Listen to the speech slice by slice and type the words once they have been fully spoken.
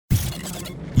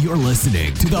You're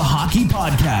listening to the Hockey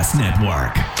Podcast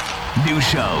Network. New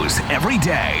shows every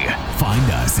day. Find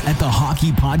us at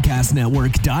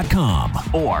thehockeypodcastnetwork.com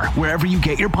or wherever you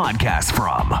get your podcasts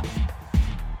from.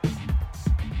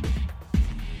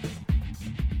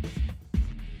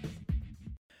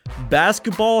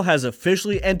 Basketball has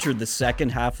officially entered the second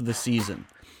half of the season.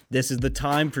 This is the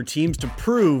time for teams to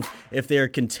prove if they are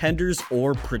contenders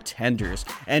or pretenders.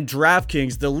 And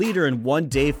DraftKings, the leader in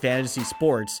one-day fantasy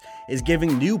sports, is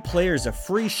giving new players a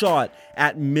free shot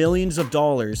at millions of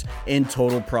dollars in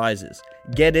total prizes.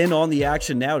 Get in on the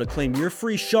action now to claim your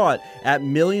free shot at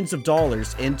millions of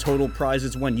dollars in total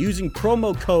prizes when using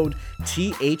promo code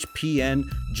THPN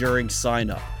during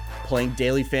sign-up. Playing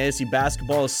daily fantasy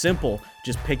basketball is simple.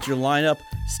 Just pick your lineup,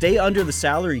 stay under the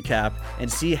salary cap, and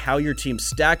see how your team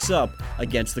stacks up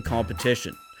against the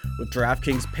competition. With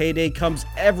DraftKings, payday comes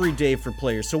every day for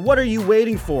players, so what are you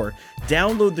waiting for?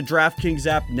 Download the DraftKings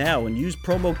app now and use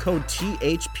promo code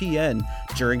THPN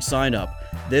during sign-up.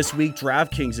 This week,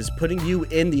 DraftKings is putting you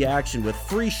in the action with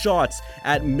free shots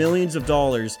at millions of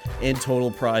dollars in total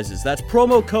prizes. That's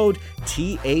promo code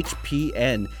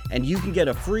THPN, and you can get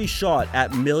a free shot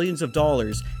at millions of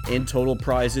dollars in total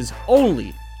prizes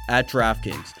only at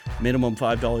DraftKings. Minimum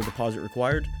 $5 deposit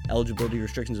required. Eligibility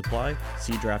restrictions apply.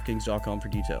 See DraftKings.com for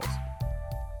details.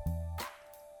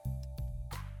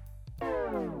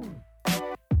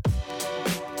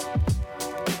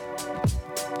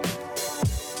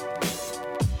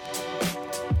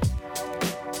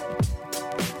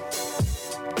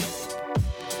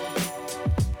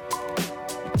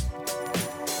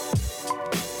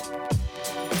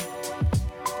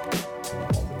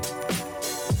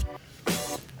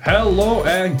 Hello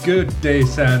and good day,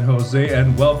 San Jose,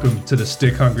 and welcome to the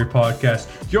Stick Hungry Podcast,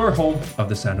 your home of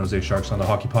the San Jose Sharks on the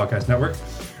Hockey Podcast Network.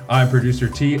 I'm producer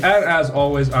T, and as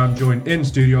always, I'm joined in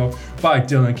studio by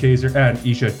Dylan Kaiser and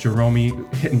Isha Jerome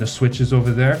hitting the switches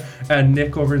over there, and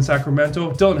Nick over in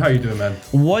Sacramento. Dylan, how you doing, man?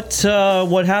 What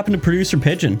happened to producer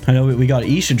Pigeon? I know we got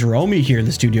Isha Jerome here in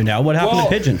the studio now. What happened to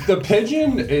Pigeon? The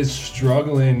Pigeon is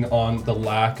struggling on the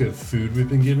lack of food we've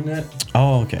been giving it.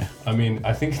 Oh, okay. I mean,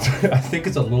 I think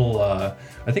it's a little.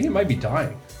 I think it might be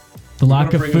dying. The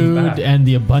lack of food and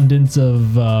the abundance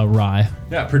of rye.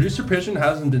 Yeah, producer Pigeon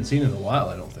hasn't been seen in a while,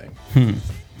 I don't think.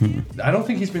 I don't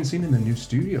think he's been seen in the new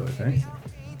studio, if anything.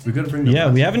 We got to bring him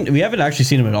back. We haven't actually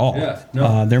seen him at all. Yeah,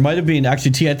 no. There might have been, actually,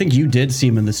 T, I think you did see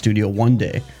him in the studio one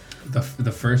day. The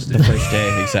first day. The first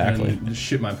day, exactly. And just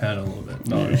shit my pants a little bit.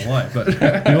 Not gonna lie,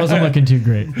 but he wasn't looking too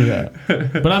great. Yeah.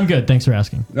 But I'm good. Thanks for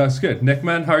asking. That's good. Nick,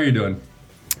 man, how are you doing?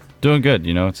 Doing good.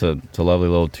 You know, it's a lovely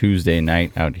little Tuesday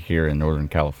night out here in Northern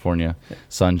California.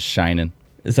 Sun's shining.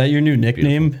 Is that your new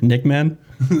nickname, Nick Man?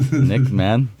 Nick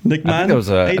Man? Nick Man?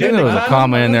 I think there was a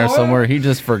comment in there somewhere. He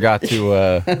just forgot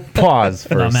to pause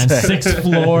for a man, sec. Sixth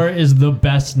Floor is the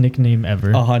best nickname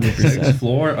ever. 100%. Sixth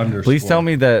Floor _. Please tell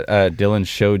me that Dylan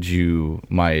showed you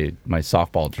my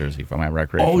softball jersey from my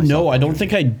recreation. Oh, no, I don't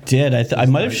think I did. I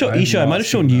might have shown Isha. I might have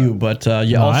shown you, but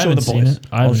yeah, I'll show the boys.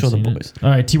 I'll show the boys. All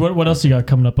right, T, what else you got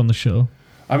coming up on the show?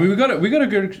 I mean, we got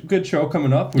a good show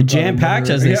coming up. Jam-packed,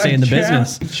 as they say in the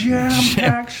business.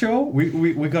 Jam-packed show.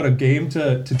 We got a game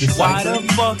to decide. Why the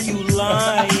fuck you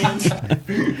lying?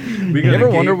 You ever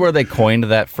wonder where they coined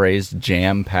that phrase,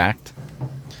 jam-packed?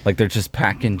 Like they're just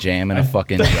packing jam in a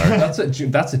fucking jar. That's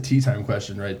a tea time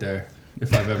question right there.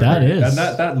 If I've ever that heard is. And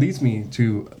that leads me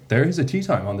to, there is a tea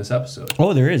time on this episode.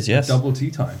 Oh, there is, yes. Double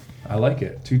tea time. I like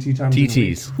it. 2 tea times.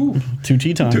 TTs. Two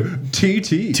tea time.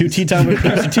 TTs. 2 tea time with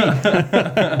producer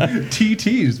T.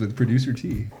 TTs with producer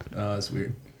T. That's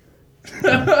weird.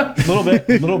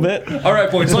 Little bit. All right,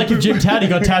 boys. It's like if Jim Taddy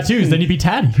got tattoos, then he'd be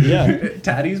Taddy. Yeah.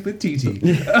 Tatties with TT.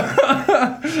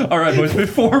 All right, boys.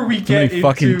 Before we get into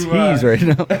fucking teas right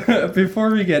now. Before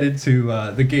we get into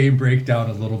the game breakdown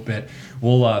a little bit,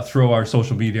 we'll throw our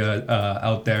social media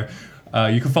out there.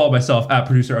 You can follow myself at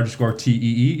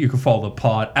producer_TEE. You can follow the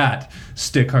pod at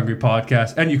Stick Hungry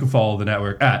Podcast, and you can follow the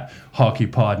network at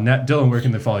HockeyPodNet. Dylan, where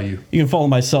can they follow you? You can follow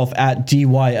myself at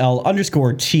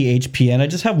DYL_THPN. I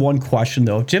just have one question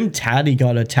though. If Jim Taddy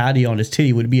got a tatty on his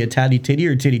titty, would it be a tatty titty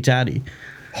or titty tatty?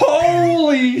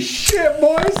 Holy shit,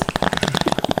 boys!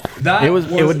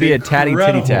 It would be a tatty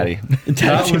titty tatty.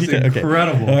 That was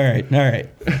incredible. Okay. All right.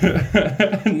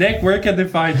 Nick, where can they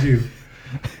find you?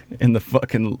 In the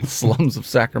fucking slums of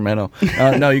Sacramento.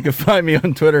 No, you can find me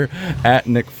on Twitter at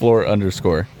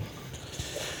NickFloor_.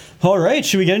 All right,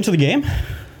 should we get into the game?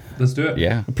 Let's do it.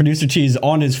 Yeah. Producer T is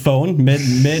on his phone mid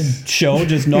show,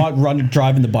 just not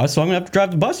driving the bus, so I'm gonna have to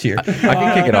drive the bus here. I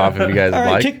can kick it off if you guys All would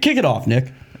right, like. kick it off,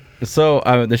 Nick. So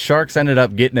the Sharks ended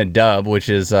up getting a dub, which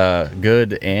is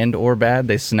good and or bad.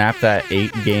 They snapped that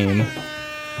 8-game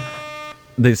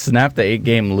They snapped the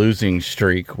 8-game losing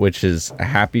streak, which is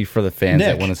happy for the fans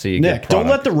that want to see a good product. Don't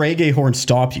let the reggae horn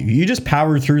stop you. You just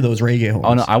power through those reggae horns.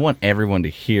 Oh no, I want everyone to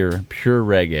hear pure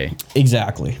reggae.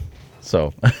 Exactly.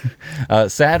 So,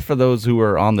 sad for those who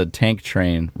are on the tank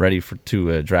train, ready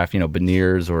to draft,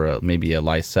 Beniers or maybe a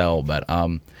Lysell.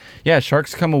 But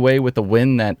Sharks come away with a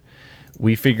win that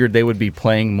we figured they would be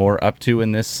playing more up to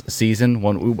in this season.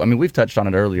 We've touched on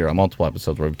it earlier on multiple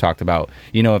episodes where we've talked about,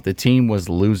 if the team was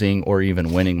losing or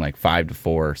even winning like 5-4,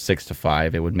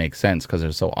 6-5, it would make sense because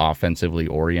they're so offensively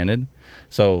oriented.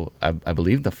 So I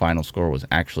believe the final score was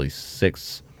actually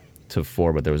 6-4,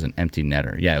 but there was an empty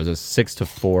netter. Yeah, it was a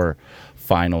 6-4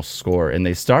 final score, and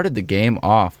they started the game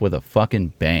off with a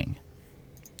fucking bang.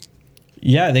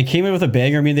 Yeah, they came in with a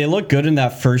banger. I mean, they looked good in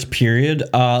that first period.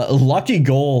 Lucky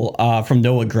goal from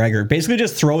Noah Gregor. Basically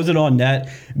just throws it on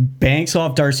net, banks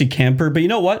off Darcy Kemper. But you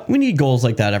know what? We need goals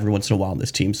like that every once in a while in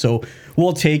this team. So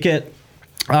we'll take it.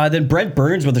 Then Brent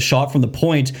Burns with a shot from the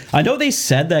point. I know they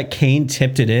said that Kane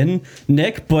tipped it in,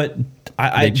 Nick, but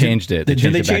they changed it. They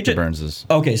changed it back to Burns's.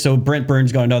 Okay, so Brent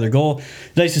Burns got another goal.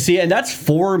 Nice to see it. And that's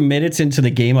 4 minutes into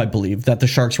the game, I believe, that the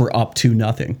Sharks were up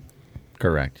 2-0.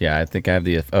 Correct. Yeah, I think I have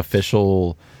the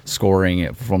official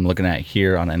scoring from looking at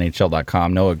here on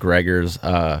NHL.com. Noah Gregor's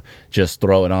just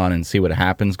throw it on and see what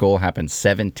happens goal happened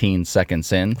 17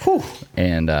 seconds in. Whew.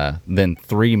 And then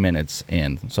 3 minutes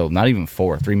in. So not even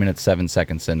 4. 3 minutes, 7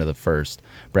 seconds into the first,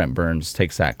 Brent Burns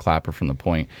takes that clapper from the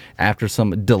point after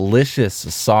some delicious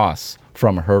sauce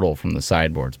from Hurdle from the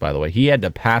sideboards, by the way. He had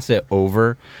to pass it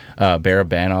over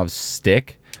Barabanov's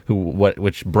stick,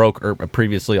 which broke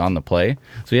previously on the play.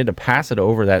 So he had to pass it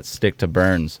over that stick to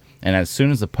Burns. And as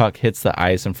soon as the puck hits the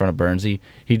ice in front of Burnsy,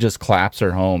 he just claps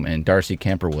her home, and Darcy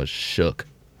Kemper was shook.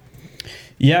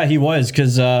 Yeah, he was,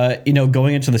 because,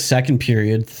 going into the second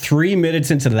period, 3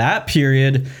 minutes into that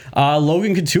period,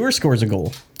 Logan Couture scores a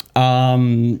goal.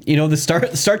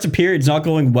 The start to period's not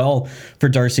going well for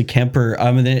Darcy Kemper.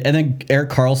 And then Erik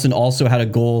Karlsson also had a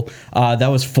goal that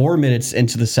was 4 minutes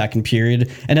into the second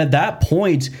period. And at that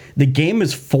point, the game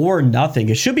is 4-0.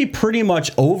 It should be pretty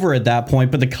much over at that point,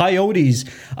 but the Coyotes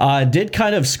did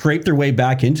kind of scrape their way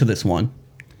back into this one.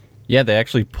 Yeah, they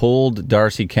actually pulled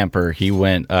Darcy Kemper. He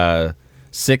went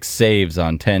 6 saves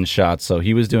on 10 shots, so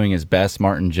he was doing his best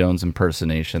Martin Jones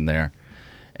impersonation there.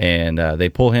 And they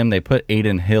pull him. They put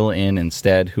Aiden Hill in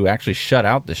instead, who actually shut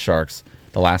out the Sharks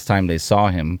the last time they saw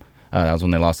him. That was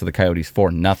when they lost to the Coyotes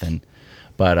 4-0.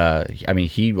 But,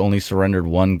 he only surrendered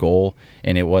 1 goal,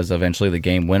 and it was eventually the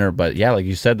game winner. But, yeah, like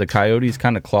you said, the Coyotes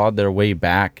kind of clawed their way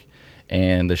back,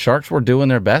 and the Sharks were doing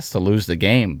their best to lose the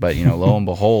game. But, lo and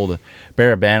behold,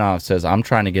 Barabanov says, I'm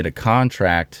trying to get a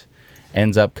contract.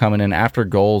 Ends up coming in after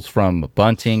goals from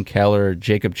Bunting, Keller,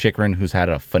 Jacob Chychrun, who's had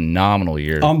a phenomenal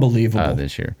year. Unbelievable.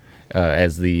 This year.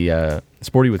 As the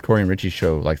Sporty with Corey and Richie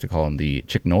show likes to call him, the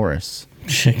Chick Norris.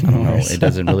 I don't know. It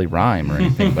doesn't really rhyme or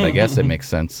anything, but I guess it makes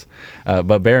sense.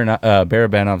 But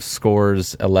Barabanov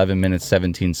scores 11 minutes,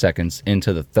 17 seconds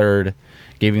into the third,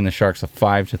 giving the Sharks a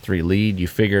 5-3 lead. You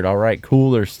figured, all right,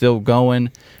 cool, they're still going.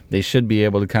 They should be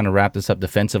able to kind of wrap this up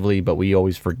defensively, but we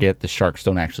always forget the Sharks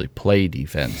don't actually play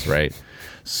defense, right?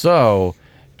 So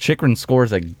Chychrun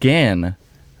scores again.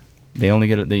 They only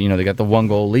get they got the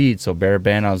 1-goal lead, so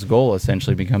Barabanov's goal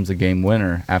essentially becomes a game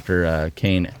winner after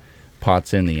Kane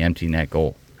pots in the empty net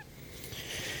goal.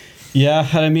 Yeah,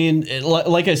 I mean,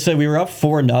 like I said, we were up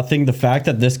 4-0. The fact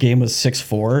that this game was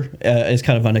 6-4 is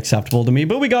kind of unacceptable to me,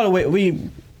 but we got away. We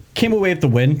came away with the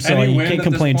win, so you can't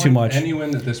complain too much. Any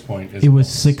win at this point is it was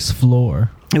 6-4.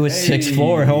 It was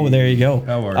 6-4. Oh, there you go.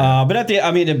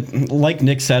 But like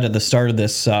Nick said at the start of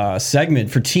this segment,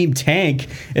 for Team Tank,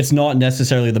 it's not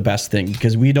necessarily the best thing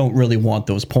because we don't really want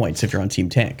those points if you're on Team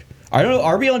Tank. I don't know.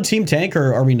 Are we on Team Tank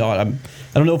or are we not? I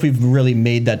don't know if we've really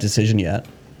made that decision yet.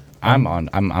 I'm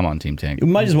on Team Tank. You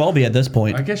might as well be at this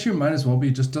point. I guess you might as well be.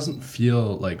 It just doesn't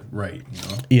feel like right.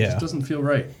 Yeah. It just doesn't feel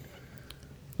right.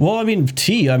 Well,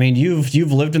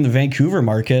 you've lived in the Vancouver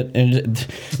market, and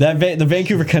the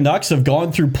Vancouver Canucks have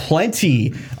gone through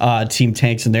plenty Team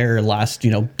Tanks in their last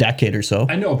decade or so.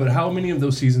 I know, but how many of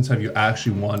those seasons have you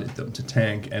actually wanted them to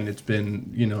tank, and it's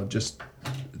been just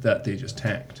that they just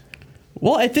tanked?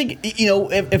 Well, I think,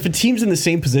 if a team's in the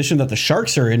same position that the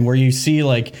Sharks are in, where you see,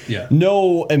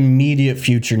 no immediate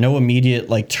future, no immediate,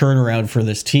 turnaround for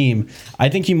this team, I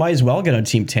think you might as well get on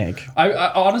Team Tank. I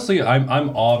honestly, I'm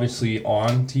obviously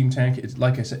on Team Tank. It's,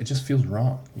 like I said, it just feels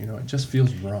wrong. It just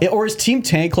feels wrong. Or is Team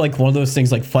Tank like one of those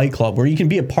things like Fight Club, where you can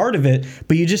be a part of it,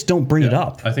 but you just don't bring it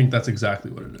up? I think that's exactly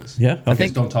what it is. Yeah? I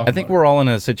think we're all in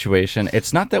a situation,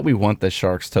 it's not that we want the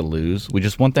Sharks to lose, we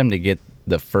just want them to get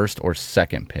the first or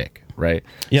second pick. right?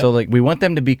 Yep. So like we want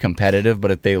them to be competitive,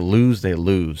 but if they lose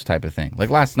type of thing. Like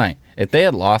last night, if they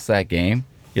had lost that game,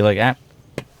 you're like,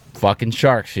 fucking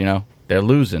Sharks, they're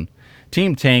losing.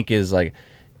 Team Tank is like,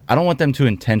 I don't want them to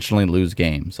intentionally lose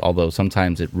games, although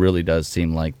sometimes it really does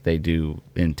seem like they do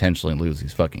intentionally lose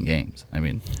these fucking games. I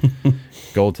mean,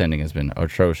 goaltending has been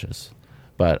atrocious.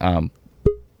 But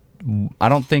I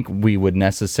don't think we would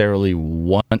necessarily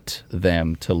want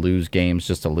them to lose games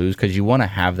just to lose, because you want to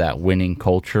have that winning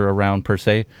culture around per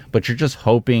se, but you're just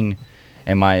hoping,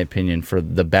 in my opinion, for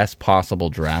the best possible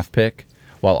draft pick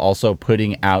while also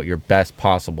putting out your best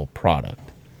possible product.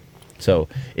 So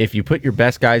if you put your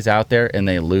best guys out there and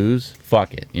they lose,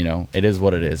 fuck it. It is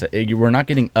what it is. We're not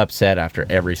getting upset after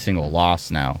every single loss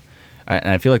now. And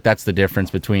I feel like that's the difference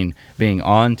between being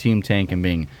on Team Tank and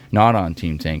being not on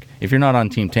Team Tank. If you're not on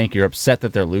Team Tank, you're upset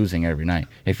that they're losing every night.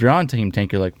 If you're on Team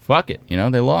Tank, you're like, fuck it.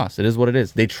 They lost. It is what it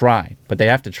is. They try, but they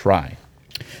have to try.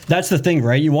 That's the thing,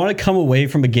 right? You want to come away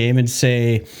from a game and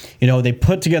say, they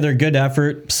put together a good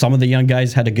effort. Some of the young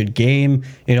guys had a good game.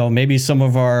 Maybe some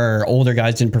of our older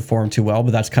guys didn't perform too well,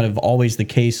 but that's kind of always the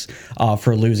case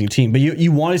for a losing team. But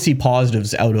you want to see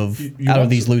positives out of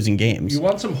these losing games. You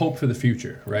want some hope for the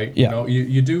future, right? Yeah.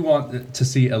 You do want to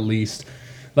see at least,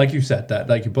 like you said, that,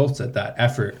 like you both said, that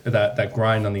effort, that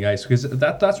grind on the ice, because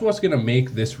that's what's going to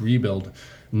make this rebuild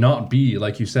not be,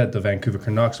 like you said, the Vancouver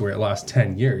Canucks where it lasts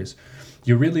 10 years.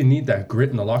 You really need that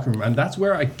grit in the locker room, and that's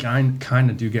where I kind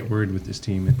of do get worried with this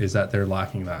team, is that they're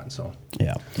lacking that. So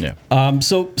yeah.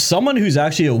 So someone who's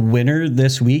actually a winner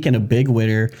this week, and a big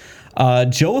winner,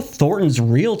 Joe Thornton's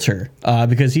realtor,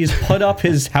 because he's put up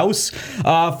his house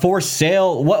for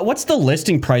sale. What's the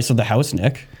listing price of the house,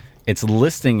 Nick? It's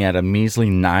listing at a measly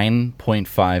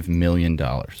 $9.5 million.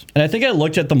 And I think I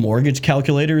looked at the mortgage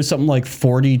calculator, it's something like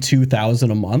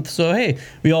 $42,000 a month. So, hey,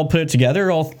 we all put it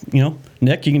together.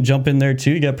 Nick, you can jump in there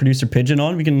too. You got producer Pigeon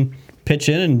on. We can pitch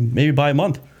in and maybe buy a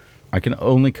month. I can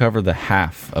only cover the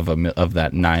half of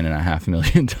that $9.5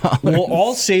 million. We'll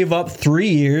all save up 3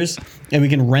 years and we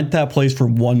can rent that place for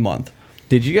 1 month.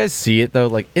 Did you guys see it though?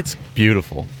 Like, it's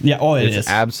beautiful. Yeah, it's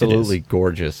absolutely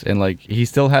gorgeous. And like, he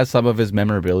still has some of his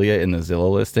memorabilia in the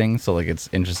Zillow listing, so like, it's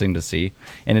interesting to see.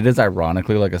 And it is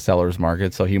ironically like a seller's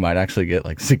market, so he might actually get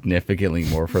like significantly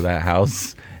more for that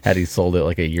house had he sold it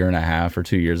like a year and a half or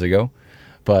 2 years ago.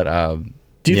 But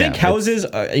do you think houses,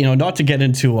 not to get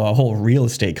into a whole real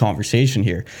estate conversation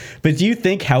here, but do you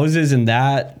think houses in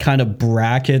that kind of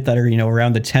bracket that are,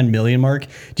 around the 10 million mark,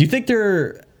 do you think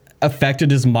they're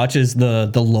affected as much as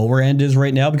the lower end is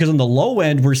right now? Because on the low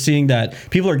end, we're seeing that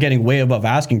people are getting way above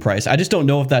asking price. I just don't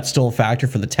know if that's still a factor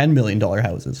for the $10 million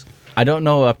houses. I don't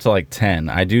know up to like 10.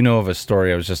 I do know of a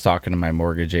story. I was just talking to my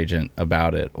mortgage agent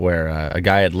about it, where a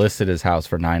guy had listed his house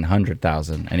for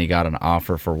 $900,000 and he got an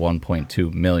offer for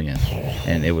 $1.2 million,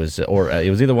 and it was either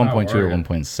 1.2 or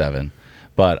 1.7.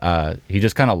 But he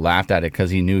just kind of laughed at it because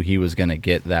he knew he was going to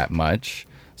get that much.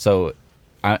 So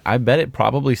I bet it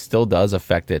probably still does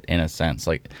affect it in a sense.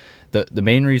 Like the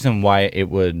main reason why it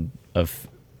would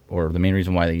or the main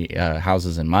reason why the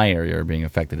houses in my area are being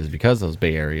affected is because those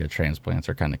Bay Area transplants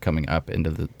are kind of coming up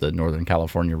into the Northern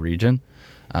California region.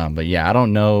 But yeah, I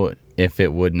don't know if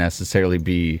it would necessarily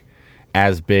be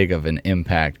as big of an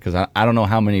impact, because I don't know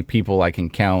how many people I can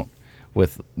count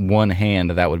with one hand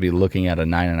that would be looking at a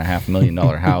 $9.5 million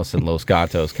house in Los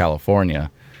Gatos, California.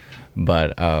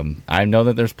 But I know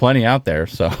that there's plenty out there.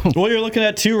 So well, you're looking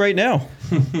at 2 right now.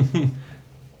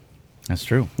 That's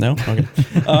true. No? Okay.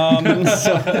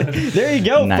 So there you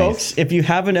go, folks. If you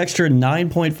have an extra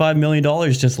 $9.5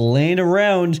 million just laying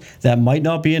around, that might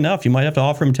not be enough. You might have to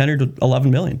offer him 10 or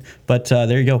 11 million. But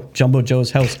there you go. Jumbo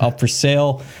Joe's house up for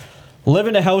sale. Live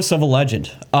in a house of a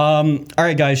legend. All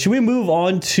right, guys. Should we move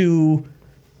on to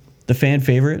the fan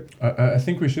favorite? I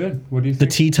think we should. What do you think?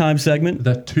 The tea time segment?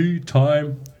 The tea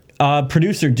time.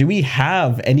 Producer, do we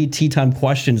have any tea time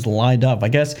questions lined up? I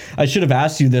guess I should have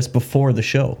asked you this before the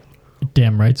show.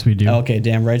 Damn rights we do. Okay,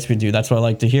 damn rights we do. That's what I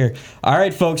like to hear. All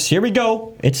right, folks, here we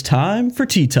go. It's time for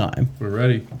tea time. We're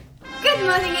ready. Good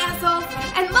morning, assholes,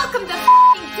 and welcome to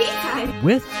tea time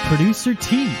with Producer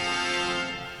T.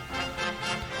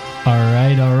 All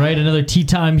right. Another tea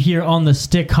time here on the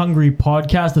Stick Hungry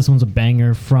podcast. This one's a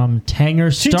banger from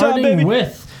Tanger. Starting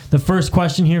with the first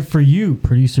question here for you,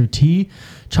 Producer T.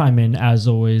 Chime in, as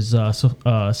always,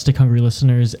 Stick Hungry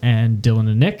listeners and Dylan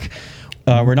and Nick.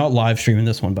 We're not live streaming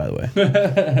this one, by the way.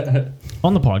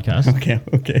 On the podcast. Okay.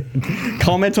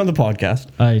 Comment on the podcast.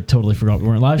 I totally forgot we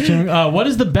weren't live streaming. What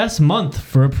is the best month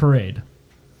for a parade?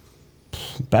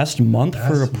 Best month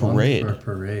for a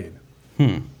parade?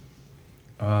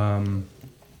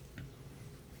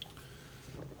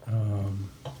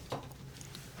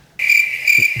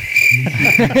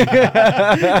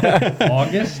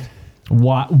 August?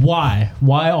 Why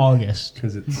August?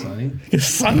 Because it's sunny.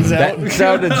 Sun's out. That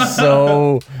sounded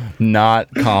so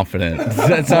not confident.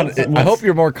 That sounded, I hope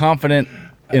you're more confident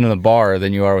in the bar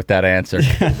than you are with that answer.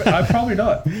 I'm probably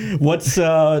not. What's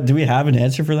do we have an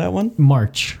answer for that one?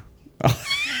 March.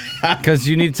 Because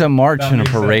you need to march That in a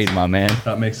makes parade, sense. my man.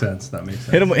 That makes sense. That makes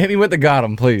sense. Hit me with the got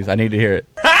him, please. I need to hear it.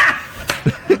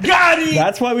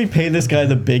 That's why we pay this guy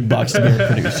the big bucks to be a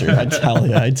producer. I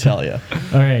tell you.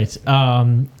 All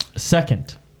right.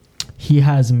 Second, he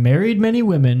has married many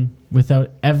women without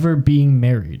ever being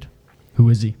married. Who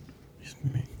is he?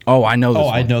 Oh, I know this Oh,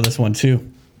 one. I know this one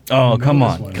too. Oh, come This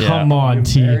on. one. Come on, You've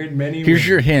T. married many Here's women.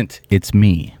 your hint. It's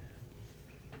me.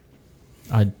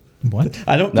 What?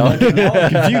 I don't No. know. I'm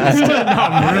confused.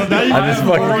 I just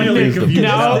fucking really confused him. confused.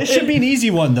 Now This should be an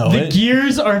easy one though. the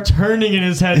gears are turning in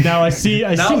his head now. I see.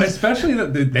 Now, especially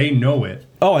that they know it.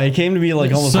 Oh, it came to be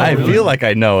like almost. So- I feel like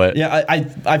I know it. Yeah,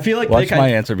 I feel like Watch Nick, my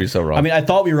answer be so wrong. I mean, I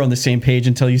thought we were on the same page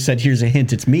until you said, "Here's a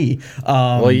hint, it's me."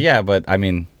 well, yeah, but I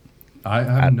mean, I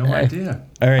have no idea.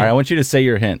 All all right, I right. want you to say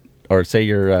your hint or say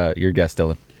your guess,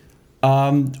 Dylan.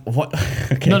 What?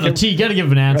 Okay. no, T. You got to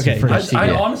give an answer Okay, first. I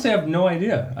Yeah. honestly have no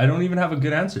idea. I don't even have a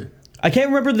good answer. I can't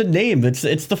remember the name. It's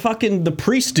the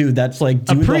priest dude that's like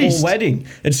doing the priest. whole wedding.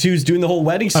 It's who's doing the whole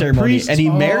wedding ceremony, priest? and he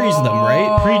marries them,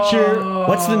 right? Preacher.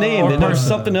 What's the name? Or And there's person.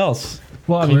 something else.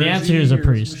 Well, I mean, the answer here is a Clergy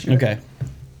or priest. some shit. Okay.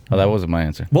 Oh, that wasn't my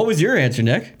answer. What was your answer,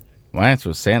 Nick? My answer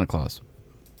was Santa Claus.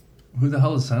 Who the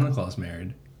hell is Santa Claus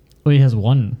married? Well, he has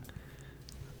one.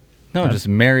 No, just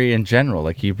Mary in general.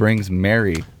 Like he brings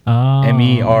Mary, Oh.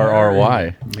 Merry.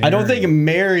 I don't think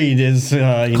married is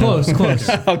Close, close.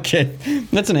 Okay,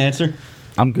 that's an answer.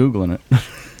 I'm googling it.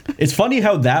 It's funny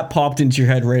how that popped into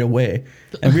your head right away,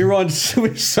 and we were on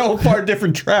so far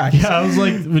different tracks. Yeah, I was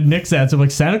like, with Nick's answer,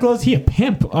 like, Santa Claus, he a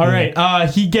pimp. All right.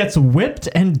 He gets whipped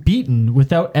and beaten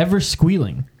without ever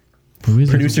squealing. Who is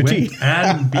it? Producer T. Whipped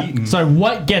and beaten. Sorry,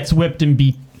 what gets whipped and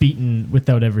beaten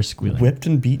without ever squealing? Whipped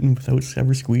and beaten without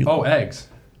ever squealing. Oh, eggs.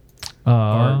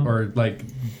 Or like,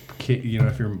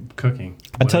 if you're cooking.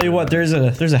 I tell you what,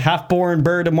 Whatever. there's a half-born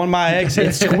bird in one of my eggs.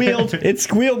 It squealed. It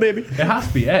squealed, baby. It has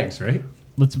to be eggs, right?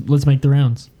 Let's make the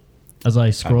rounds as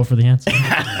I scroll for the answer.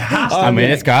 I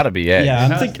mean, it's got to be eggs. Yeah,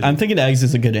 has to be. I'm thinking eggs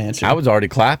is a good answer. I was already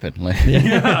clapping. Like,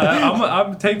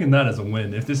 I'm taking that as a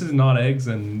win. If this is not eggs,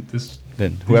 then this.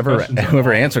 then these whoever questions are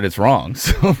whoever awful. answered it's wrong.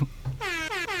 So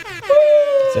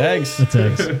It's eggs. It's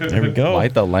eggs. There we go.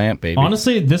 light the lamp, baby.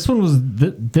 Honestly, this one was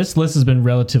this list has been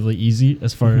relatively easy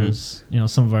as far as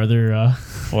some of our other.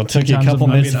 Well, it took you a couple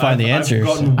minutes to find the answers.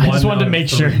 I just wanted to make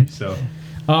sure. So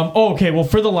Okay, well,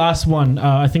 for the last one,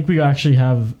 I think we actually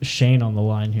have Shane on the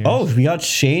line here. Oh, we got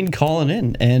Shane calling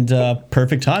in, and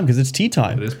perfect time because it's tea it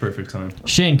time. is perfect time.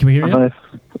 Shane, can we hear you? Nice.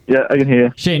 Yeah, I can hear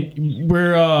you. Shane,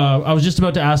 we're. I was just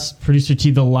about to ask producer T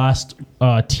the last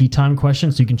tea time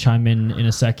question, so you can chime in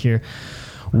a sec here.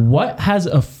 What has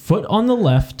a foot on the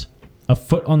left, a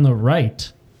foot on the right,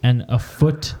 and a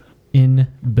foot in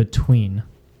between?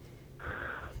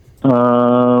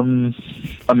 A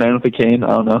man with a cane. I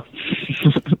don't know.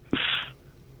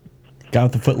 Guy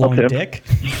with the foot long Okay. dick.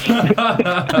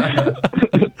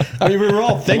 I mean, we were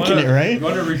all thinking it, right? You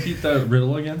want to repeat the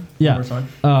riddle again? Yeah. One more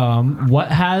time? What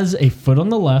has a foot on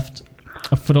the left,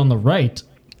 a foot on the right,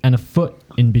 and a foot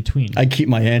in between? I keep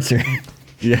my answer.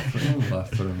 yeah,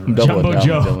 Left foot on the right. double Jumbo it down,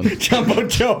 Joe. Dylan. Jumbo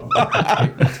Joe.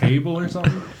 A table or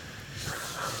something?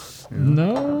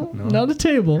 No, not a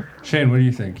table. Shane, what do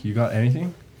you think? You got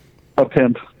anything? A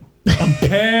pimp.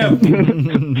 Pimp!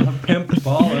 A pimp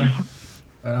baller.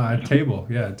 A table.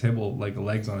 Yeah, a table, like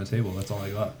legs on a table. That's all I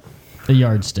got. A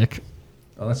yardstick.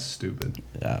 Oh, that's stupid.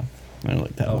 Yeah, I don't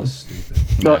like that That one. was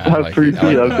stupid. No, Yeah, I have like 3 it. feet. I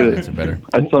like I'll that get answer it. better.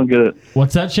 I still don't get it.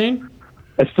 What's that, Shane?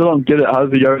 I still don't get it. How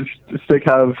does a yardstick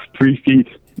have 3 feet?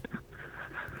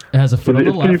 It has a foot on the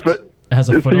It's 3 left. foot- It has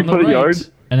a it's foot 3 on the foot a right, yard?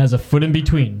 and has a foot in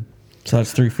between. So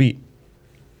that's 3 feet.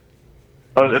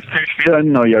 Oh, it's 3 feet. I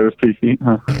didn't know a yard was 3 feet.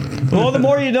 Huh. Well, the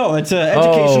more you know. It's an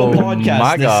educational Oh, podcast.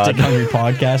 my this God. Stick Hungry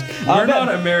podcast. We're Ben,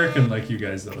 not American like you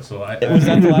guys, though, so I... was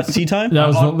that the last tea time? That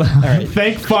was All right.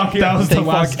 Thank fuck. That was the Thank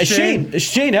last. fuck.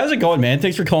 Shane, how's it going, man?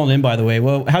 Thanks for calling in, by the way.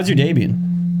 Well, how's your day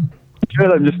been? Good.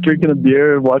 I'm just drinking a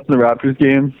beer, watching the Raptors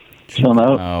game, chilling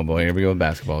out. Oh boy, here we go with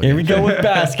basketball. Here again. we go with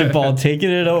basketball, taking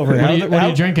it over. What are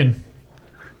you drinking?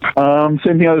 Same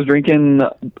thing I was drinking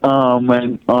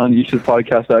when on Isha's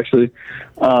podcast. Actually,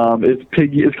 it's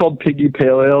Piggy. It's called Piggy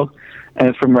Pale Ale, and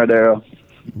it's from Red Arrow.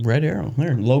 Red Arrow,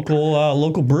 there,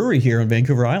 local brewery here on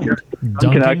Vancouver Island,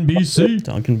 Duncan, BC.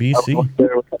 Duncan, I BC. was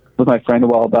there with my friend a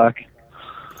while back.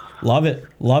 Love it.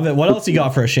 What else you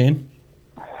got for us, Shane?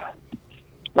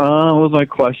 What was my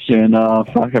question? Fuck,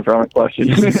 I forgot my question.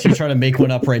 He's trying to make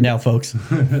one up right now, folks.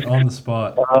 On the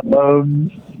spot.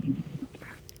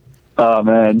 Oh,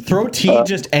 man. Throw T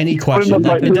just any question.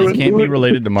 It does can't be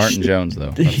related to Martin Jones,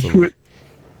 though. That's the-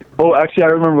 Oh, actually, I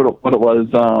remember what it was.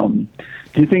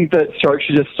 Do you think that Sharks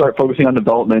should just start focusing on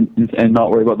development and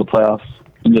not worry about the playoffs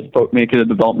and just make it a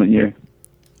development year?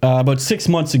 About 6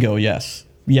 months ago, yes.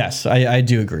 Yes, I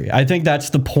do agree. I think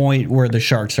that's the point where the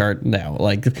Sharks are now.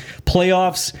 Like,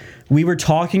 playoffs, we were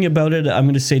talking about it, I'm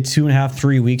going to say 2.5,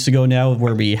 3 weeks ago now,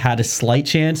 where we had a slight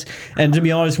chance. And to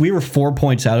be honest, we were 4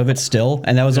 points out of it still,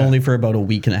 and that was only for about a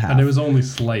week and a half. And it was only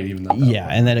slight, even though. Yeah,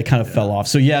 and then it kind of fell off.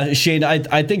 So, yeah, Shane,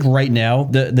 I think right now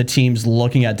the team's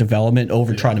looking at development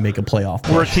over trying to make a playoff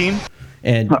push. We're a team.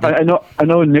 And I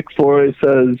know Nick Foray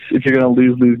says if you're going to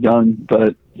lose young,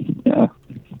 but yeah.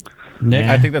 Nick,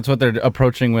 I think that's what they're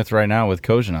approaching with right now with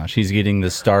Kozhinosh. He's getting the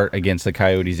start against the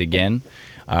Coyotes again.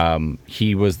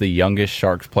 He was the youngest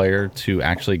Sharks player to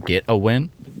actually get a win.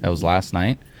 That was last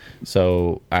night.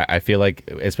 So I feel like,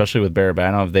 especially with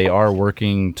Barabanov, they are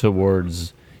working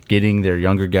towards getting their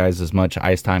younger guys as much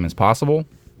ice time as possible,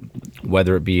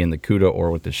 whether it be in the CUDA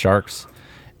or with the Sharks.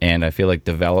 And I feel like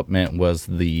development was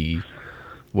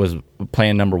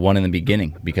plan number one in the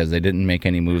beginning, because they didn't make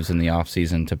any moves in the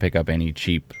offseason to pick up any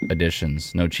cheap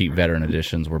additions. No cheap veteran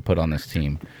additions were put on this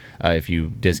team, if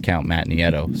you discount Matt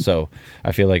Nieto. So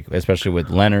I feel like, especially with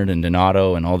Leonard and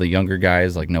Donato and all the younger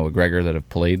guys like Noah Gregor that have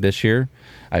played this year,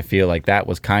 I feel like that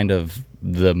was kind of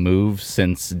the move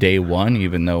since day one,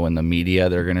 even though in the media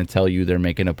they're going to tell you they're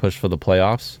making a push for the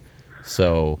playoffs.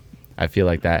 So I feel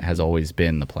like that has always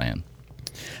been the plan.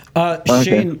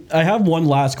 Shane, I have one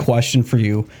last question for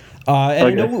you. And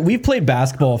I know we've played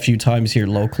basketball a few times here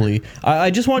locally. I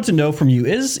just wanted to know from you,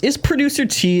 is producer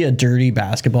T a dirty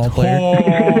basketball player?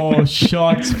 Oh,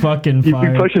 shots fucking He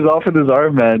fired. pushes off with his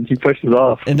arm, man. He pushes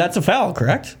off. And that's a foul,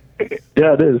 correct?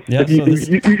 Yeah, it is. Yeah, If you, so this-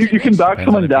 you can back Depends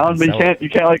someone on if you down, can but sell you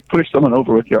can't like push someone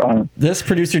over with your arm. This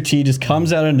producer T just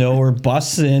comes out of nowhere,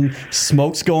 busts in,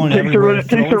 smoke's going Takes a everywhere. run,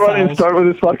 takes a throwing run and fouls. start with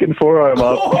his fucking forearm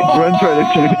up. Runs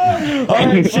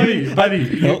right into you. Buddy,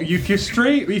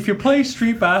 if you play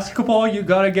street basketball, you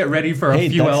got to get ready for a Hey,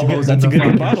 few that's a good- elbows. that's in a the good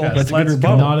fucking rebuttal. chest. That's a good Let's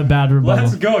rebuttal. go. Not a bad rebuttal.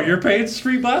 Let's go. You're playing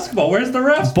street basketball. Where's the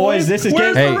refs? Boys, boys? this is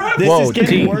Where's getting- the refs? this Whoa, is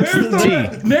getting T. worse Where's the than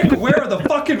refs? Nick, where are the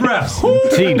fucking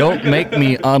refs? T, don't make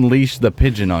me unleash the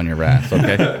pigeon on your ass,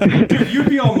 okay? Dude, you'd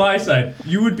be on my side.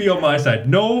 You would be on my side.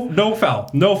 No foul.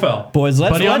 No foul. Boys,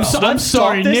 let's Buddy, I'm sorry.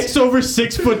 stop this. Nick's over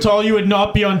 6 foot tall. You would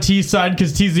not be on T's side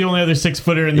because T's the only other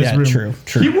 6-footer in this Yeah, room.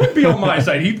 true. He would be on my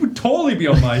side. He would totally be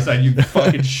on my side, you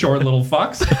fucking short little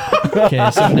fucks. Okay,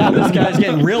 so now this guy's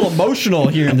getting real emotional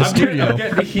here in the I'm studio.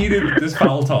 getting heated with this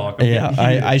foul talk. I'm Yeah, getting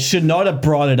heated. I should not have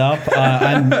brought it up.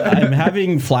 I'm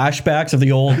having flashbacks of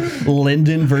the old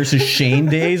Lyndon versus Shane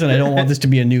days, and I don't want this to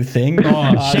be a new thing.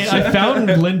 Oh, Shane, I found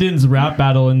Lyndon's rap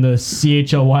battle in the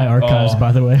CHLY archives, Oh,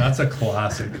 by the way. That's a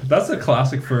classic. That's a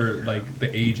classic for like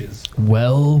the ages.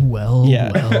 Well.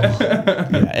 Yeah.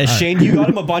 Yeah, and Shane, you got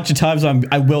him a bunch of times.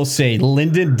 I will say,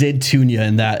 Lyndon did tune you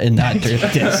in that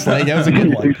diss. Like, that was a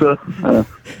good one. Think so?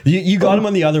 You got him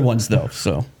on the other ones though,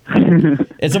 so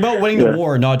it's about winning the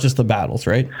war, not just the battles,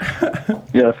 right?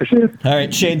 Yeah, for sure. All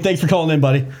right, Shane, thanks for calling in,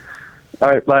 buddy. All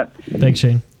right, bye. Thanks,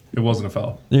 Shane. It wasn't a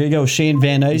foul. There you go, Shane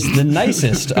Van Ice, the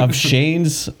nicest of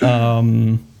Shane's.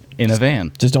 In a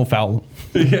van. Just don't foul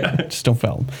him. Just don't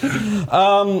foul him.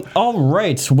 All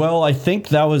right. Well, I think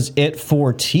that was it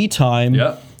for tea time.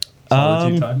 Yeah.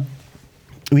 Solid tea time.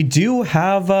 We do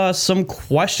have some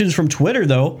questions from Twitter,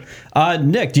 though.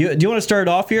 Nick, do you want to start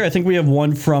off here? I think we have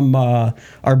one from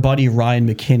our buddy Ryan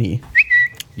McKinney.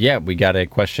 Yeah, we got a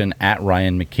question at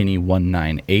Ryan McKinney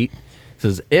 198. It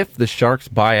says, if the Sharks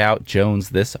buy out Jones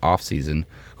this offseason,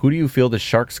 who do you feel the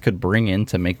Sharks could bring in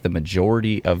to make the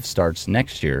majority of starts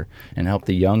next year and help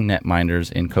the young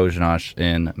netminders in Kozhinosh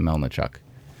and Melnichuk?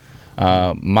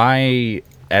 My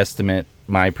estimate,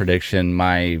 my prediction,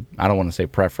 I don't want to say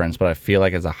preference, but I feel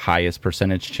like it's a highest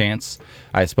percentage chance.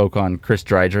 I spoke on Chris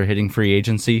Dreiger hitting free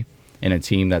agency in a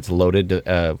team that's loaded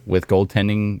with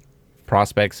goaltending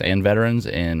prospects and veterans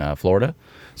in Florida.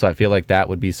 So I feel like that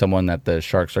would be someone that the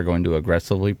Sharks are going to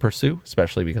aggressively pursue,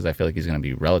 especially because I feel like he's going to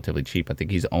be relatively cheap. I think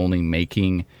he's only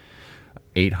making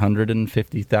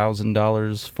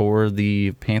 $850,000 for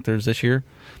the Panthers this year.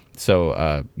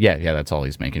 So, yeah, that's all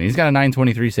he's making. He's got a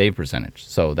 .923 save percentage.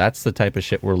 So that's the type of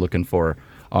shit we're looking for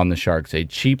on the Sharks. A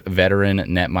cheap veteran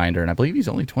netminder, and I believe he's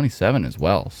only 27 as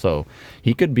well. So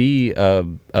he could be a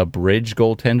bridge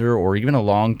goaltender or even a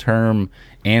long-term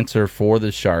answer for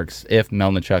the Sharks if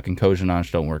Melnichuk and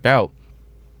Kozhinosh don't work out.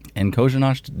 And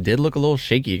Kozhinosh did look a little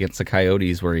shaky against the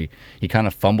Coyotes, where he kind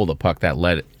of fumbled a puck that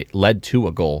led to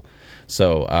a goal.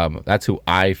 So that's who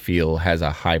I feel has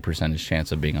a high percentage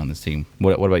chance of being on this team.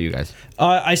 What about you guys?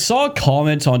 I saw a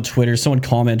comment on Twitter. Someone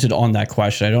commented on that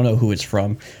question. I don't know who it's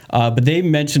from, but they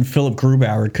mentioned Philip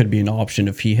Grubauer could be an option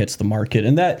if he hits the market.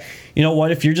 And that, you know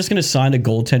what, if you're just going to sign a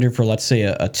goaltender for, let's say,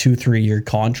 a 2-3 year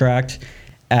contract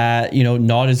at,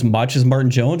 not as much as Martin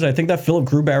Jones, I think that Philip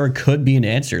Grubauer could be an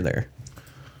answer there.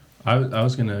 I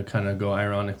was going to kind of go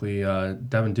ironically,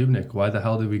 Devin Dubnyk. Why the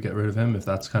hell did we get rid of him if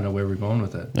that's kind of where we're going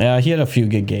with it? Yeah, he had a few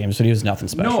good games, but he was nothing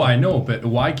special. No, I know, but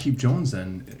why keep Jones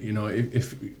then?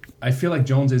 If I feel like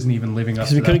Jones isn't even living up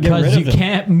to that. Because you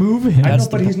can't move him. I know,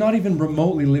 but he's not even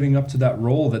remotely living up to that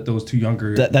role that those two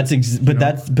younger. That's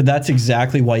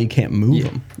exactly why you can't move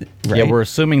him. Right? Yeah, we're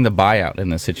assuming the buyout in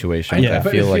this situation. I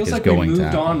feel like is going to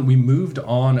happen. We moved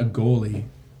on a goalie,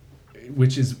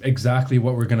 which is exactly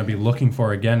what we're going to be looking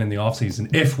for again in the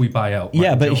offseason if we buy out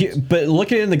Martin Jones. But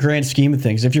look at it in the grand scheme of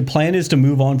things. If your plan is to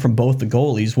move on from both the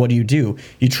goalies, what do?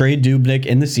 You trade Dubnyk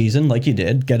in the season like you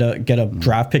did, get a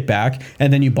draft pick back,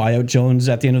 and then you buy out Jones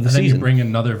at the end of the season. And then you bring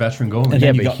another veteran goalie.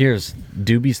 Yeah, but here's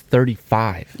Doobie's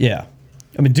 35. Yeah.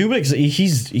 I mean, Dubnyk,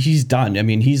 he's done. I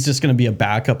mean, he's just going to be a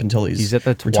backup until he's at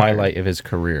the twilight of his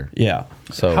career. Yeah.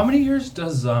 So how many years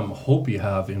does Hopi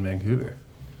have in Vancouver?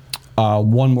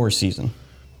 One more season.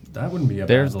 That wouldn't be a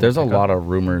there's a lot of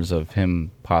rumors of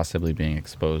him possibly being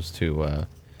exposed to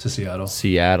Seattle.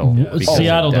 Yeah.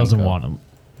 Seattle doesn't want him.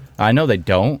 I know they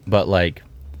don't, but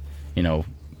you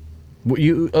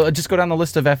just go down the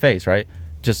list of FAs, right?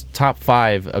 Just top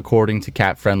 5 according to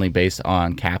Cap Friendly based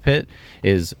on cap hit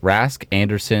is Rask,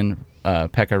 Anderson,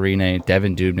 Pekka Rinne,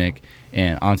 Devin Dubnyk,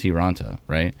 and Antti Ranta,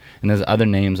 right? And there's other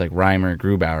names like Reimer,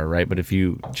 Grubauer, right? But if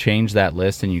you change that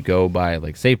list and you go by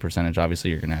save percentage, obviously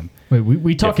you're gonna have. Wait,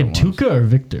 we talking Tuukka or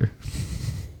Victor?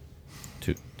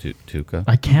 Tuukka.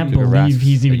 I can't believe Rask,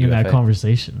 he's even in that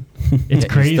conversation. It's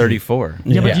crazy. He's 34.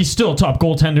 Yeah, but he's still a top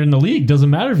goaltender in the league.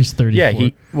 Doesn't matter if he's 34. Yeah,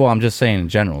 I'm just saying in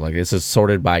general. This is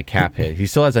sorted by cap hit. He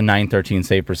still has a .913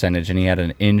 save percentage, and he had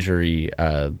an injury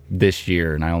this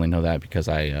year, and I only know that because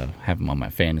I have him on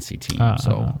my fantasy team.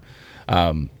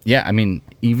 Could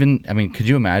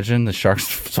you imagine the Sharks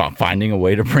finding a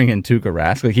way to bring in Tuukka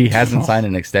Rask? He hasn't signed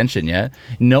an extension yet.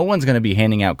 No one's going to be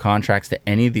handing out contracts to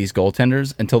any of these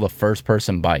goaltenders until the first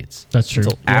person bites. That's true.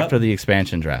 After the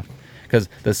expansion draft. Because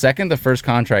the second the first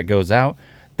contract goes out,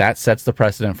 that sets the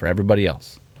precedent for everybody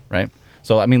else, right?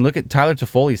 So, look at Tyler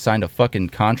Toffoli signed a fucking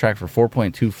contract for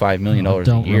 $4.25 million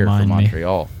a year for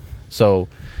Montreal. So,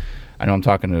 I know I'm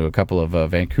talking to a couple of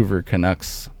Vancouver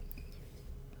Canucks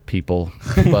people,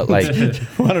 but I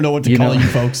don't know what to call you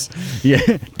folks. Yeah,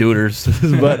 duders.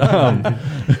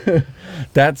 But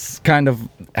that's kind of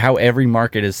how every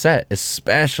market is set,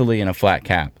 especially in a flat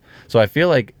cap. So I feel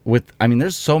like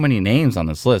there's so many names on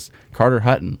this list: Carter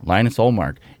Hutton, Linus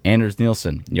Ullmark, Anders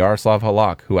Nielsen, Yaroslav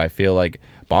Halak, who I feel like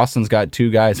Boston's got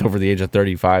 2 guys over the age of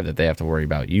 35 that they have to worry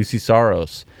about. UC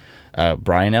Saros,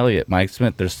 Brian Elliott, Mike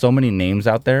Smith. There's so many names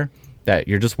out there that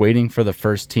you're just waiting for the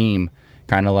first team,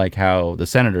 kind of like how the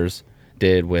Senators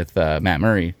did with Matt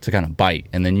Murray, to kind of bite,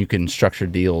 and then you can structure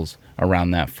deals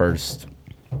around that first,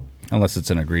 unless it's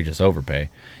an egregious overpay.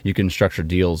 You can structure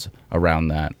deals around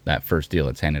that first deal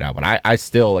that's handed out. But I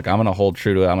still, I'm going to hold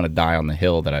true to it. I'm going to die on the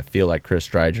hill that I feel like Chris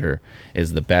Strider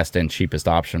is the best and cheapest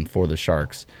option for the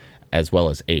Sharks, as well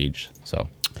as age. So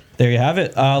there you have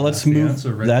it. Let's move.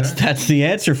 That's the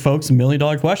answer, folks. $1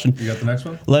 million question. You got the next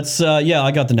one?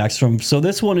 I got the next one. So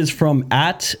this one is from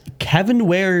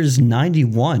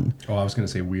 @KevinWears91. Oh, I was going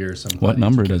to say Weir. What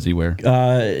number does he wear?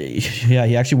 He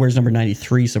actually wears number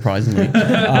 93, surprisingly.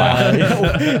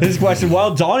 His question: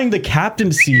 while donning the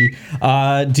captaincy,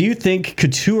 do you think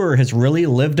Couture has really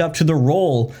lived up to the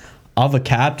role of a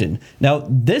captain? Now,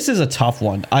 this is a tough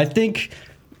one. I think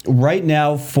right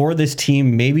now for this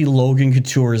team, maybe Logan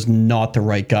Couture is not the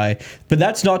right guy, but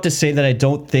that's not to say that I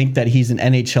don't think that he's an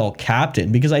NHL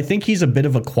captain, because I think he's a bit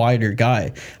of a quieter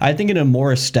guy. I think in a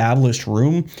more established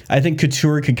room, I think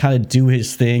Couture could kind of do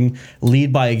his thing,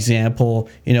 lead by example,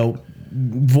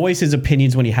 voice his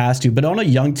opinions when he has to. But on a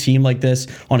young team like this,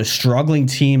 on a struggling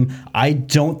team, I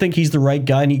don't think he's the right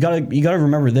guy. And you gotta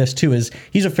remember this too, is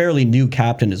he's a fairly new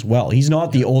captain as well. He's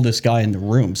not the oldest guy in the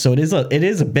room, so it is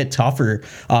a bit tougher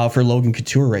for Logan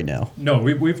Couture right now. No,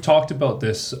 we've talked about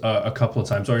this a couple of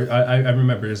times. Or I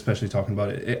remember especially talking about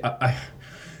it.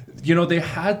 they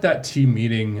had that team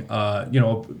meeting,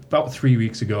 about 3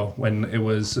 weeks ago when it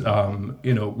was,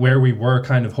 where we were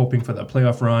kind of hoping for that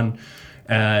playoff run.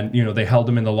 And, they held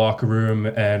him in the locker room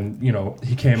and,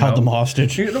 he came Held out. them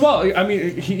hostage. Well, I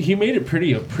mean, he made it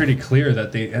pretty clear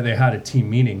that they had a team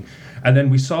meeting. And then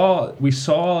we saw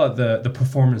the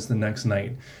performance the next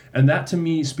night. And that to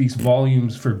me speaks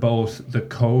volumes for both the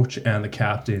coach and the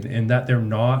captain in that they're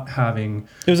not having...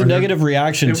 It was a negative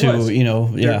reaction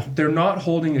to, They're not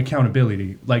holding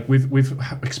accountability. Like we've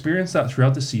experienced that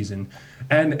throughout the season.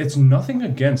 And it's nothing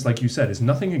against, like you said, it's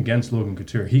nothing against Logan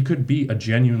Couture. He could be a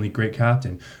genuinely great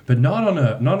captain, but not on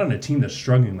a team that's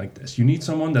struggling like this. You need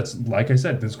someone that's, like I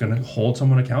said, that's going to hold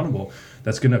someone accountable.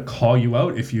 That's going to call you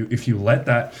out if you let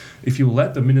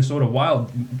the Minnesota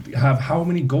Wild have how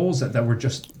many goals that were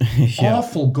just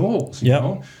awful goals. You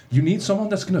know, you need someone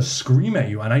that's going to scream at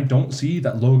you, and I don't see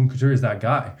that Logan Couture is that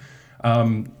guy.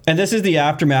 And this is the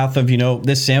aftermath of,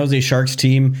 this San Jose Sharks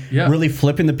team really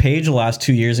flipping the page the last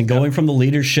 2 years and going from the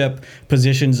leadership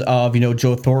positions of,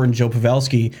 Joe Thornton, Joe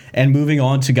Pavelski, and moving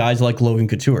on to guys like Logan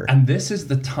Couture. And this is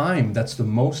the time that's the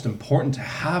most important to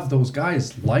have those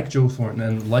guys like Joe Thornton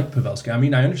and like Pavelski. I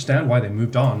mean, I understand why they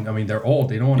moved on. I mean, they're old.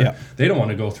 They don't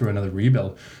want to go through another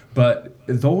rebuild. But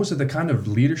those are the kind of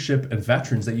leadership and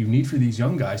veterans that you need for these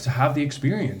young guys to have the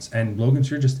experience. And Logan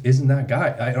Couture just isn't that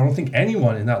guy. I don't think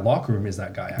anyone in that locker room is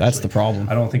that guy, actually. That's the problem.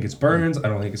 I don't think it's Burns. I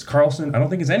don't think it's Carlson. I don't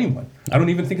think it's anyone. I don't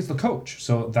even think it's the coach.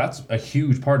 So that's a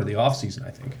huge part of the offseason,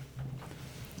 I think.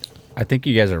 I think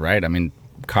you guys are right. I mean,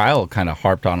 Kyle kind of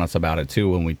harped on us about it too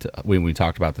when we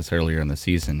talked about this earlier in the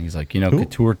season. He's like,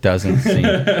 Couture doesn't seem.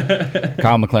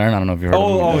 Kyle McLaren, I don't know if you heard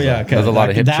of him. Yeah. Does a lot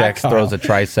of hip checks, Kyle. throws a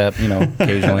tricep,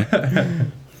 occasionally.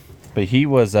 But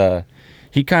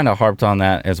he kind of harped on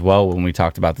that as well when we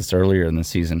talked about this earlier in the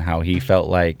season, how he felt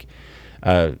like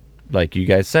you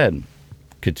guys said,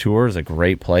 Couture is a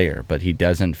great player, but he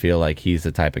doesn't feel like he's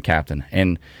the type of captain.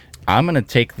 And I'm going to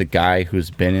take the guy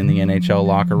who's been in the NHL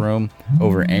locker room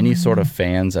over any sort of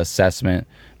fan's assessment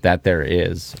that there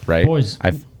is, right? Boys,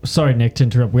 sorry, Nick, to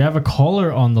interrupt. We have a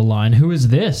caller on the line. Who is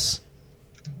this?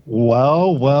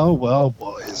 Well,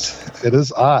 boys. It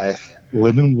is I,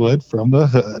 Lyndon Wood from the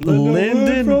Hood.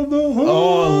 Lyndon from the Hood.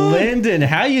 Oh, Lyndon,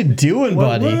 how you doing,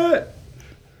 buddy? What?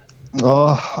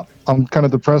 Oh, I'm kind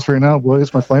of depressed right now,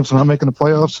 boys. My Flames are not making the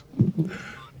playoffs.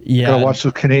 Yeah. Gotta watch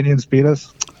the Canadians beat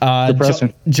us.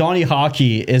 Depressing. Johnny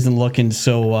Hockey isn't looking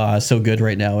so good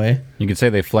right now, eh? You could say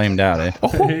they flamed out, eh?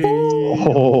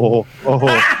 Oh.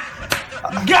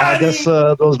 I guess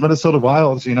those Minnesota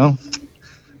Wilds,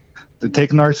 they're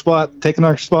taking our spot in the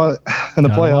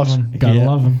playoffs. Gotta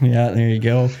love them. Yeah, there you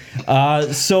go.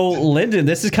 So, Lyndon,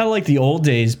 this is kind of like the old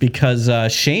days because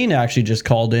Shane actually just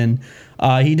called in.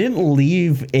 He didn't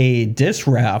leave a diss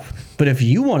rap, but if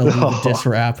you want to leave a diss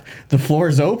rap, the floor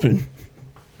is open.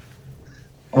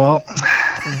 Well,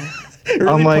 Really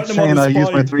unlike putting him on Shane, the I use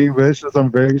spot. my 3 wishes.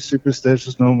 I'm very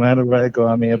superstitious. No matter where I go,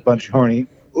 I mean a bunch of horny.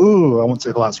 Ooh, I won't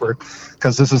say the last word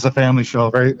because this is a family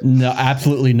show, right? No,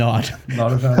 absolutely not.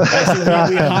 Not a fan.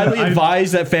 We highly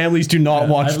advise that families do not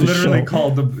watch I the show. literally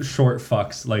called them short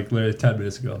fucks like literally 10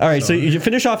 minutes ago. All right, so you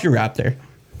finish off your rap there.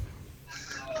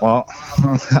 Well,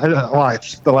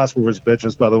 the last word was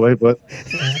bitches, by the way, but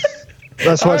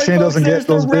that's why Shane doesn't get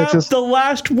those bitches. The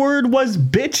last word was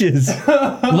bitches.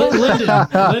 Lyndon,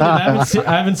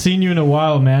 I haven't seen you in a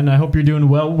while, man. I hope you're doing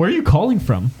well. Where are you calling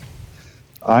from?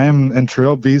 I am in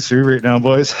Trail, BC right now,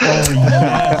 boys.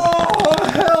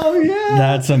 Oh, hell yeah.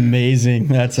 That's amazing.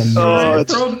 That's amazing.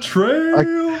 From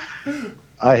Trail.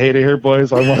 I hate it here,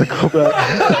 boys. I want to go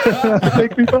back.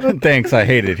 Make me fun. Thanks, I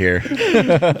hate it here.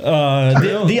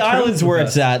 The island's where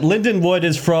it's at. Lyndon Wood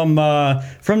is from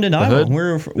Nanaimo.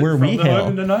 Where we hail.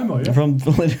 From Nanaimo, yeah. From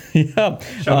yeah.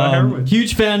 Shout out Heroin.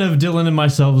 Huge fan of Dylan and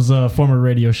myself's former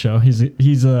radio show. He's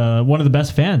one of the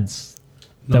best fans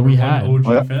that we had.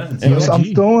 OG fans. Yes, I'm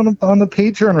still on the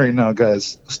Patreon right now,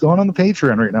 guys. Still on the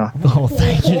Patreon right now. Oh,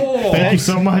 thank you. Thank you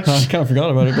so much. I kind of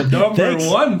forgot about it, but Number thanks.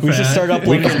 one We should fan. start We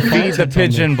uploading. can feed the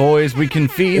pigeon, boys. We can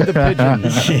feed the pigeon.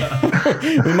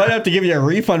 We might have to give you a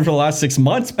refund for the last 6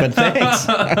 months, but thanks.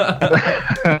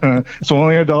 It's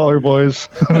only $1, boys.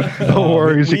 No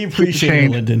worries. We appreciate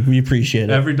it, Lyndon. We appreciate it.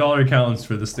 Every dollar counts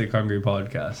for the Stick Hungry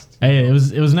podcast. Hey, it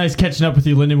was nice catching up with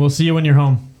you, Lyndon. We'll see you when you're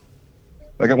home.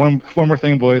 I got one more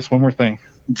thing, boys. One more thing.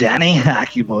 Johnny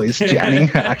Hockey, boys. Johnny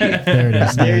Hockey. There it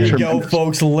is. There you go,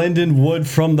 folks. Lyndon Wood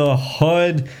from the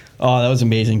Hood. Oh, that was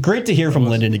amazing. Great to hear from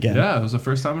Lyndon again. Yeah, it was the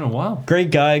first time in a while.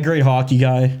 Great guy, great hockey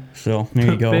guy. So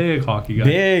there you go. Big hockey guy.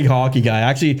 Big hockey guy.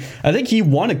 Actually, I think he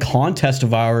won a contest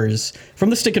of ours from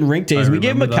the Stick and Rink days. We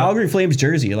gave him a Calgary Flames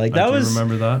jersey. Like that was.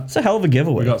 Remember that? It's a hell of a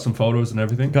giveaway. We got some photos and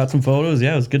everything. Got some photos.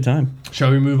 Yeah, it was a good time.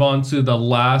 Shall we move on to the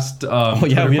last Twitter question?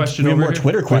 We have over more here?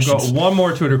 Twitter questions. We've got one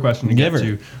more Twitter question to Give get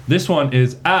her. to. This one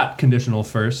is at Conditional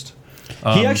First.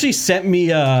 He actually sent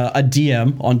me a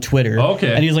DM on Twitter.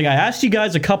 Okay. And he's like, I asked you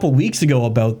guys a couple weeks ago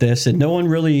about this, and no one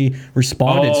really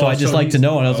responded. So I just like to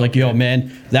know. And I was like, yo,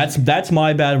 man, that's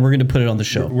my bad. We're going to put it on the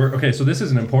show. Okay, so this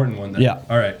is an important one then. Yeah.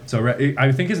 All right. So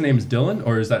I think his name is Dylan,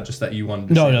 or is that just that you wanted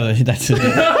to say No, that's his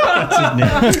name.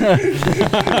 That's his name.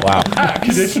 Wow. At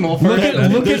Conditional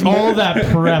First. Look at all that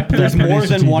prep. There's more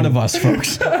than one of us,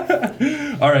 folks.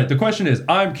 All right, the question is,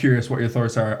 I'm curious what your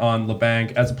thoughts are on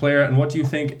Labanc as a player, and what do you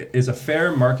think is a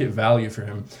fair market value for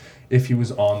him if he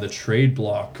was on the trade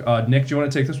block? Nick, do you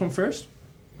want to take this one first?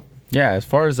 Yeah, as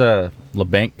far as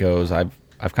Labanc goes, I've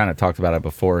kind of talked about it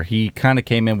before. He kind of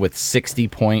came in with 60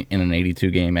 point in an 82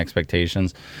 game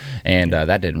expectations, and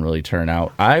that didn't really turn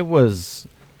out. I was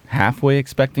halfway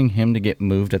expecting him to get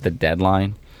moved at the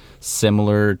deadline,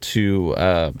 similar to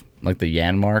like the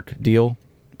Janmark deal.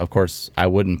 Of course, I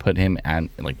wouldn't put him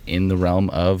in the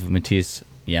realm of Matthias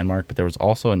Janmark, but there was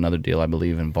also another deal, I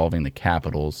believe, involving the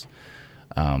Capitals.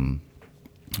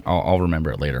 I'll remember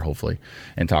it later, hopefully,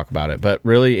 and talk about it. But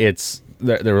really,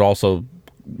 there were also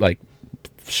like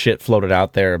shit floated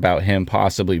out there about him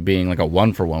possibly being like a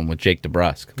 1-for-1 with Jake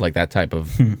DeBrusk, like that type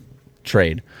of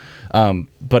trade.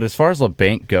 But as far as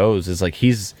Labanc goes, is like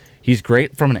he's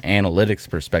great from an analytics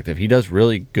perspective. He does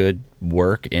really good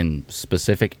work in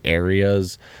specific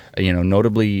areas,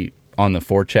 notably on the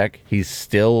forecheck. He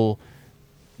still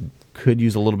could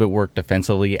use a little bit of work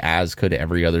defensively, as could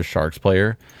every other Sharks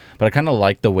player. But I kind of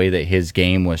like the way that his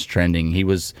game was trending. He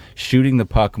was shooting the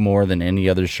puck more than any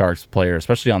other Sharks player,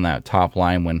 especially on that top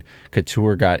line when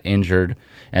Couture got injured,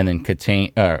 and then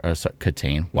Kane.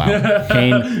 Wow,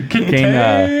 Kane.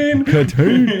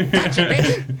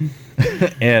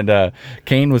 And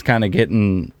Kane was kind of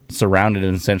getting surrounded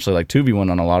and essentially like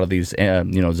 2v1 on a lot of these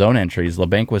zone entries.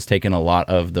 Labanc was taking a lot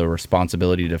of the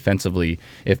responsibility defensively.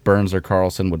 If Burns or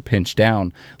Carlson would pinch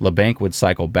down, Labanc would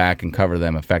cycle back and cover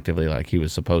them effectively like he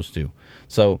was supposed to.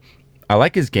 So I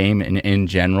like his game in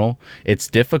general. It's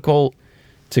difficult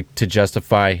to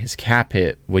justify his cap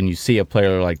hit when you see a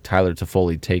player like Tyler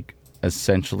Toffoli take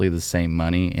essentially the same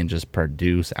money and just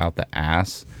produce out the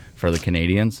ass for the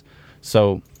Canadians.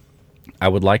 So I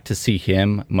would like to see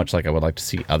him, much like I would like to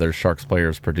see other Sharks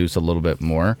players, produce a little bit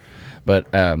more.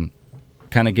 But kind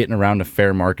of getting around to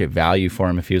fair market value for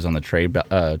him if he was on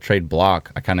the trade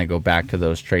block, I kind of go back to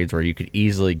those trades where you could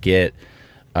easily get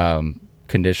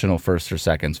conditional first or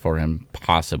seconds for him,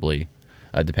 possibly,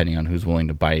 depending on who's willing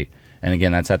to bite. And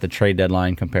again, that's at the trade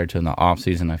deadline compared to in the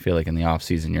offseason. I feel like in the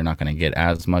offseason, you're not going to get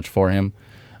as much for him.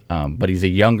 But he's a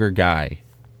younger guy,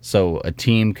 so a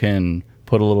team can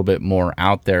put a little bit more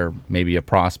out there, maybe a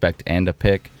prospect and a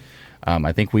pick.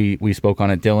 I think we spoke on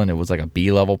it, Dylan. It was like a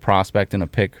B-level prospect and a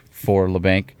pick for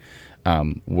Labanc,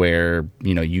 where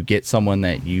you get someone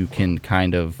that you can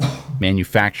kind of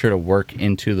manufacture to work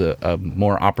into a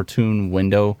more opportune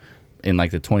window in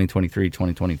like the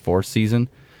 2023-2024 season,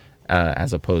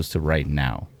 as opposed to right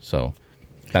now. So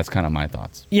that's kind of my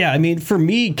thoughts. Yeah, I mean, for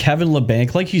me, Kevin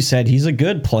Labanc, like you said, he's a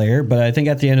good player, but I think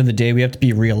at the end of the day, we have to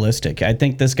be realistic. I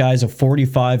think this guy's a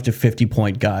 45 to 50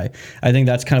 point guy. I think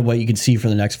that's kind of what you can see for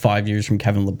the next 5 years from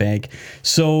Kevin Labanc.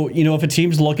 So, if a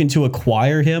team's looking to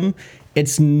acquire him,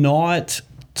 it's not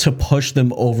to push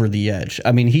them over the edge.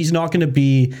 I mean, he's not going to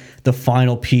be the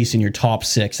final piece in your top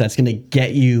six that's going to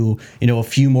get you, a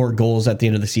few more goals at the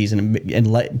end of the season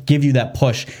and give you that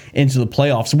push into the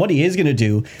playoffs. What he is going to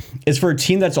do is, for a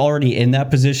team that's already in that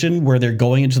position where they're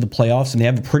going into the playoffs and they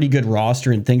have a pretty good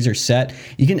roster and things are set,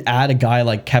 you can add a guy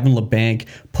like Kevin Labanc,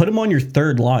 put him on your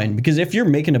third line, because if you're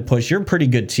making a push, you're a pretty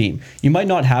good team. You might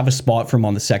not have a spot for him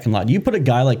on the second line. You put a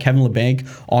guy like Kevin Labanc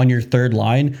on your third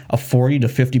line, a 40 to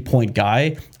 50 point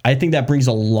guy, I think that brings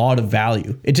a lot of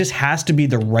value. It just has to be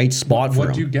the right spot for him.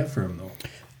 What do you get for him, though?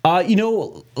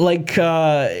 You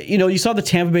saw the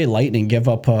Tampa Bay Lightning give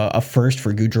up a first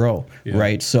for Gaudreau,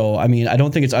 right? So, I mean, I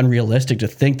don't think it's unrealistic to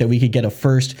think that we could get a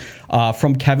first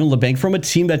from Kevin Labanc from a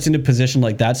team that's in a position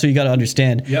like that. So you got to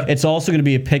understand, it's also going to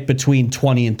be a pick between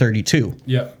 20 and 32.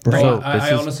 Yeah. Right? So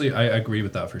I honestly agree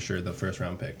with that for sure, the first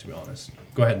round pick, to be honest.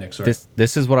 Go ahead, Nick. Sorry.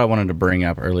 This is what I wanted to bring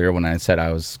up earlier when I said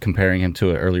I was comparing him to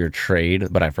an earlier trade,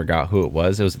 but I forgot who it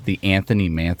was. It was the Anthony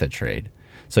Mantha trade.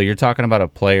 So you're talking about a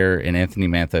player in Anthony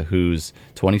Mantha who's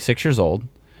 26 years old,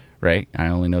 right? I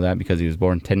only know that because he was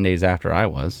born 10 days after I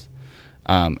was.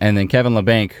 And then Kevin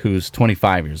LeBanc, who's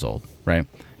 25 years old, right?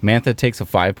 Mantha takes a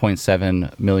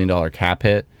 $5.7 million cap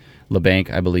hit.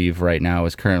 LeBanc, I believe, right now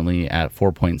is currently at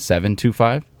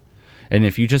 4.725. And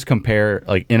if you just compare,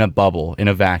 like in a bubble, in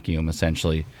a vacuum,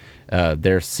 essentially,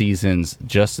 their seasons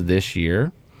just this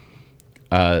year,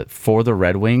 for the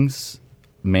Red Wings,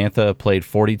 Mantha played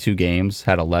 42 games,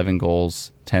 had 11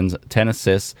 goals, 10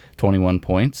 assists, 21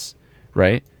 points,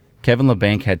 right? Kevin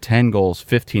LeBanc had 10 goals,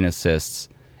 15 assists,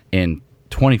 and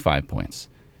 25 points.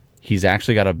 He's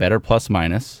actually got a better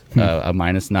plus-minus, a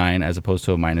 -9 as opposed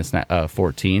to a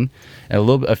 -14.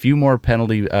 And a few more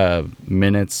penalty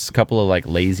minutes, a couple of like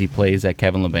lazy plays that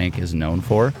Kevin LeBanc is known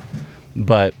for.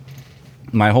 But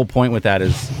my whole point with that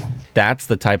is that's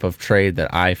the type of trade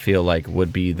that I feel like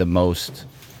would be the most,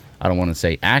 I don't want to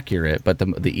say accurate, but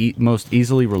the most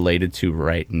easily related to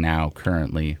right now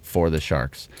currently for the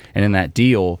Sharks. And in that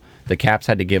deal, the Caps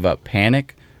had to give up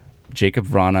Panik, Jacob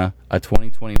Vrana, a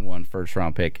 2021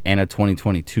 first-round pick, and a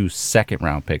 2022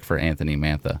 second-round pick for Anthony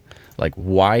Mantha. Like,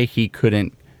 why he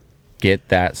couldn't get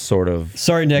that sort of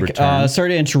Sorry, Nick. Sorry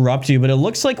to interrupt you, but it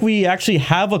looks like we actually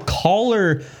have a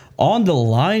caller on the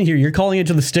line here. You're calling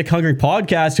into the Stick Hungry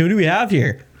podcast. Who do we have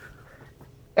here?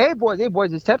 Hey, boys.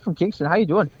 It's Ted from Kingston. How you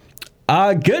doing?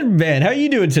 Good, man. How are you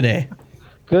doing today?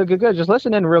 Good. Just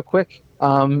listen in real quick.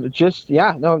 Boys, just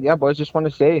want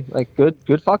to say, like, good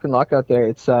fucking luck out there.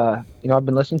 It's, I've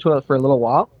been listening to it for a little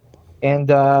while, and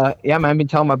man, I've been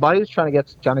telling my buddies trying to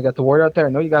get the word out there. I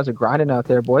know you guys are grinding out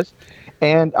there, boys,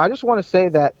 and I just want to say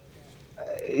that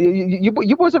you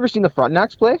boys ever seen the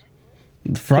Frontenacs play?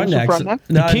 Frontenacs?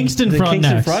 The Kingston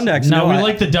Frontenacs. No, we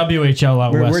like the WHL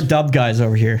out west. We're dub guys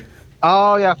over here.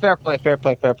 Oh, yeah, fair play.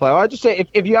 Well, I just say,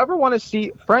 if you ever want to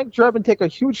see Frank Drebin take a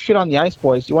huge shit on the ice,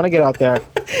 boys, you want to get out there.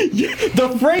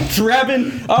 The Frank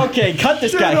Drebin. Okay, cut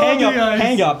this guy.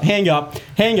 Hang up.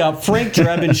 Frank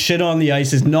Drebin shit on the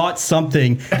ice is not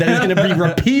something that is going to be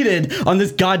repeated on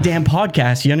this goddamn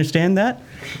podcast. You understand that?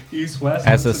 East-West.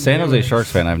 As a San Jose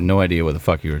Sharks fan, I have no idea what the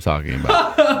fuck you were talking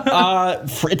about.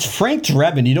 It's Frank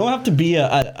Drebin. You don't have to be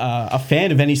a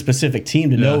fan of any specific team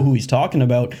to know who he's talking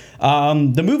about.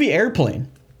 The movie Airplane.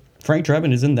 Frank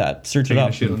Drebin is in that. Search it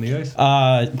up. Shit on the ice.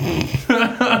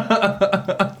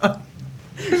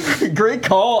 Great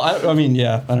call. I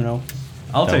don't know.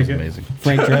 I'll take it. Amazing.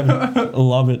 Frank Drebin.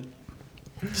 Love it.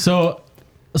 So,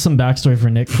 some backstory for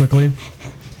Nick quickly.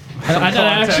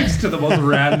 Context to the most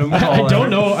random call I don't ever.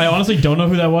 know. I honestly don't know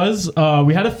who that was.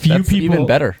 We had a few That's people. even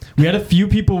better. We had a few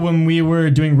people when we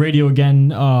were doing radio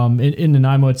again in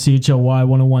Nanaimo at CHLY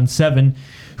 1017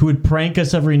 who would prank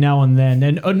us every now and then.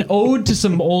 And an ode to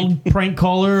some old prank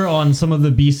caller on some of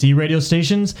the BC radio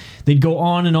stations. They'd go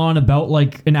on and on about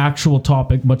like an actual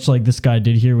topic, much like this guy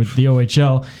did here with the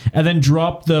OHL, and then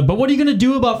drop but what are you going to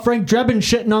do about Frank Drebin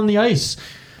shitting on the ice?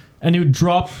 And he would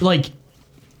drop like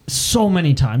so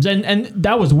many times, and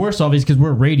that was worse, obviously, because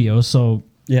we're radio, so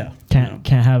can't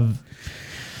have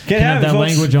that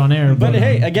language on air. But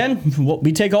hey, again,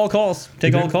 we take all calls.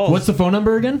 What's the phone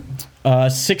number again?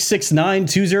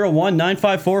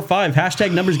 669-201-9545.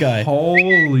 Hashtag numbers guy.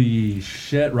 Holy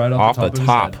shit! Right off the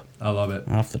top. I love it.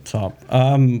 Off the top.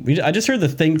 I just heard the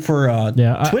thing for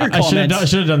Twitter comments. I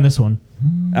should have done this one.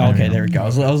 Oh, okay, there we go. I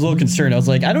was a little concerned. I was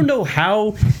like, I don't know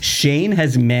how Shane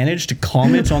has managed to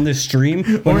comment on this stream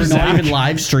when we're not even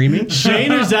live streaming.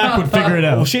 Shane or Zach would figure it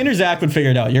out. Well, Shane or Zach would figure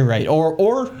it out. You're right.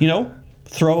 Or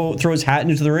throw his hat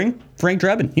into the ring. Frank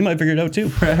Drebin, he might figure it out too.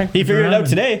 He figured it out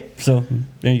today. So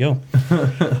there you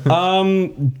go.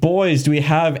 Boys, do we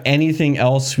have anything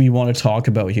else we want to talk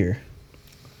about here?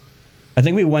 I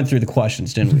think we went through the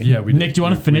questions, didn't we? Yeah, we did. Nick, do you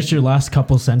want to finish your last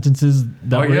couple sentences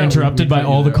that were interrupted by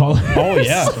all the callers? Oh,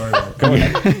 yeah. Go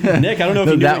ahead. Nick, I don't know if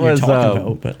you knew what you're talking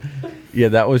about, but... Yeah,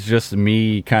 that was just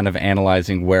me kind of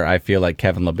analyzing where I feel like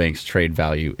Kevin LeBanc's trade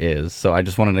value is. So I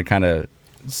just wanted to kind of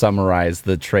summarize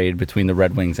the trade between the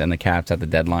Red Wings and the Caps at the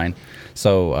deadline.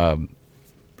 So,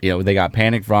 they got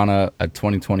Panik Vrana, a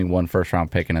 2021 first-round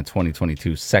pick, and a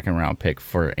 2022 second-round pick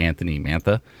for Anthony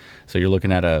Mantha. So you're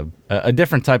looking at a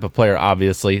different type of player,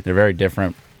 obviously. They're very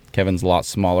different. Kevin's a lot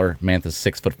smaller. Mantha's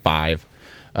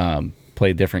 6'5".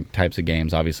 Play different types of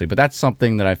games, obviously. But that's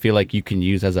something that I feel like you can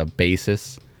use as a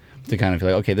basis to kind of feel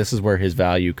like, okay, this is where his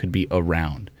value could be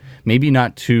around. Maybe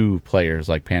not two players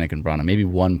like Panik and Vrana. Maybe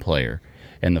one player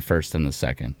in the first and the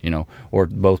second, or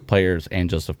both players and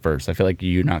just the first. I feel like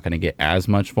you're not going to get as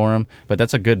much for him, but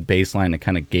that's a good baseline to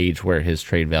kind of gauge where his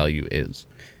trade value is.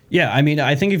 Yeah, I mean,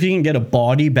 I think if you can get a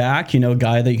body back, a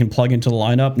guy that you can plug into the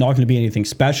lineup, not going to be anything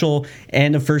special,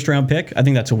 and a first-round pick, I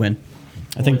think that's a win.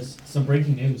 I think some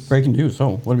breaking news. Breaking news.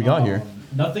 Oh, what do we got here?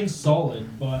 Nothing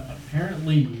solid, but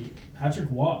apparently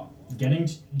Patrick Waugh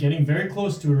getting very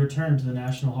close to a return to the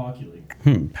National Hockey League.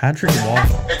 Patrick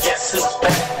Waugh.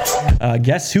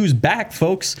 Guess who's back,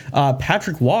 folks?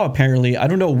 Patrick Waugh, apparently. I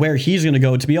don't know where he's going to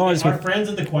go, to be honest. Our friends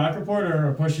at the Quack Report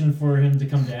are pushing for him to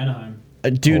come to Anaheim.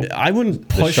 Dude, I wouldn't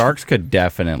push. The Sharks could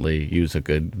definitely use a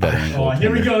good veteran. Oh,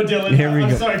 here we go, Dylan.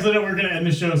 I'm sorry, because I know we're going to end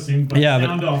the show soon, but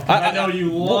sound off. I know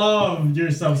you love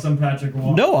yourself some Patrick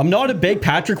Waugh. No, I'm not a big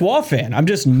Patrick Waugh fan. I'm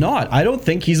just not. I don't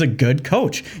think he's a good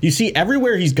coach. You see,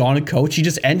 everywhere he's gone to coach, he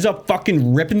just ends up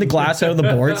fucking ripping the glass out of the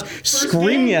boards,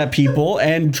 screaming at people,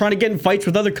 and trying to get in fights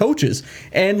with other coaches.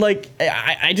 And, like,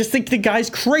 I just think the guy's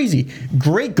crazy.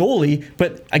 Great goalie,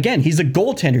 but, again, he's a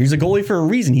goaltender. He's a goalie for a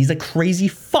reason. He's a crazy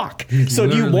fuck. So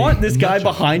do you want this guy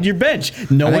behind your bench?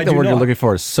 No, I think the word you're looking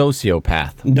for is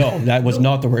sociopath. No, that was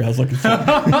not the word I was looking for.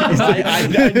 I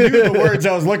knew the words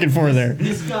I was looking for there.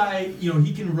 This guy,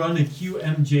 he can run a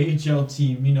QMJHL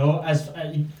team, as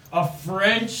a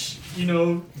French,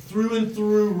 through and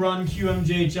through run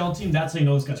QMJHL team. That's how you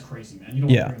know this guy's crazy, man. You don't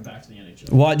want to bring him back to the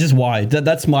NHL. Why? Just why?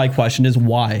 That's my question is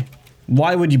why?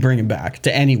 Why would you bring him back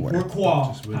to anywhere? For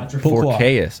chaos.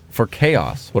 For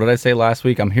chaos. What did I say last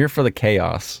week? I'm here for the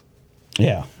chaos.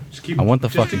 Yeah. I want the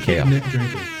fucking chaos. Nick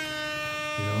drinking.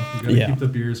 You gotta keep the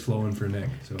beers flowing for Nick.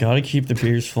 So. Gotta keep the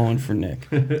beers flowing for Nick.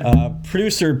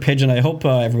 Producer Pigeon, I hope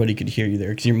everybody could hear you there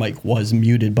because your mic was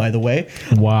muted, by the way.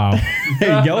 Wow.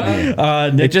 There you go.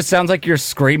 Nick, it just sounds like you're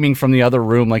screaming from the other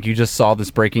room, like you just saw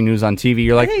this breaking news on TV.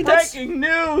 You're like, hey, breaking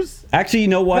news! Actually, you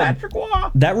know what? Patrick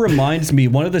Waugh. That reminds me,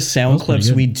 one of the sound clips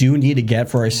we do need to get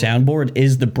for our soundboard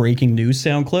is the breaking news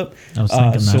sound clip. I was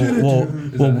thinking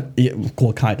well,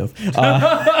 kind of.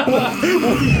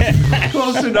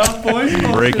 Close enough, boys.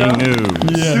 Breaking news.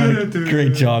 Yeah,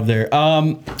 great job there.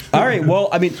 All right, well,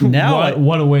 I mean, now...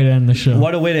 What a way to end the show.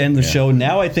 What a way to end the show.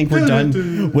 Now I think we're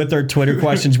done with our Twitter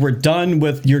questions. We're done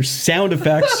with your sound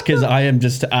effects because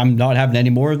I'm not having any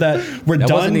more of that. We're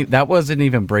done. That wasn't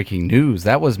even breaking news.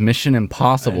 That was Mission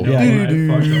Impossible. Yeah,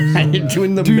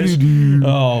 doing the mission.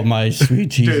 Oh, my sweet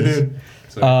Jesus.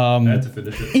 I had to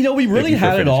finish it. We really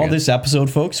had it all this episode,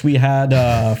 folks. We had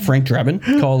Frank Drebin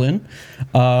call in.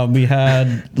 We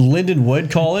had Lyndon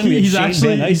Wood call in. He's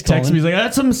texting me. He's like, I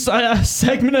had some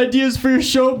segment ideas for your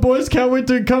show, boys. Can't wait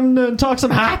to come and talk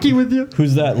some hockey with you.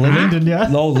 Who's that? Lyndon,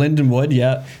 yeah. Oh, Lyndon Wood,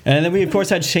 yeah. And then we, of course,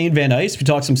 had Shane Van Ice. We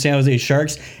talked some San Jose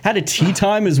Sharks. Had a tea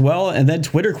time as well, and then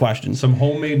Twitter questions. Some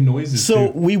homemade noises,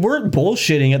 So we weren't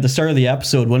bullshitting at the start of the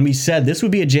episode when we said this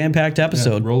would be a jam-packed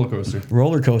episode. Yeah, roller coaster.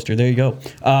 Roller coaster. There you go.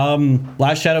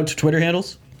 Last shout out to Twitter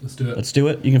handles. Let's do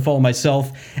it. You can follow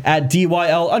myself at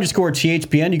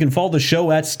DYL_THPN. You can follow the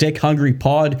show at Stick Hungry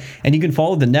Pod, and you can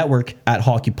follow the network at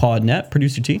HockeyPodNet.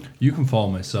 Producer T. You can follow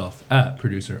myself at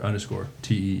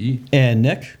producer_TEE. And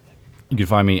Nick. You can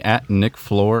find me at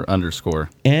NickFloor_.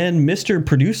 And Mr.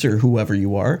 Producer, whoever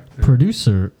you are.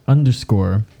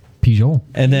 Producer_Pijol.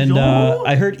 And then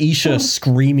I heard Isha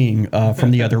screaming from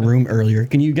the other room earlier.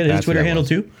 Can you get his Twitter handle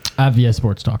too? At VI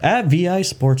Sports Talk. At VI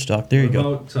Sports Talk. There you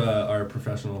go. What about our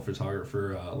professional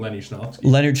photographer, Lenny Schnofsky?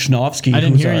 Leonard Schnofsky. I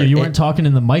didn't hear you. You weren't talking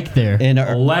in the mic there. And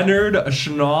Leonard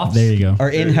Schnofsky. There you go. Our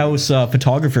in-house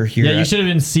photographer here. Yeah, you should have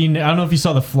been seen. I don't know if you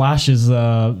saw the flashes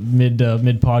mid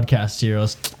podcast here. I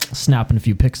was snapping a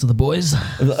few pics of the boys.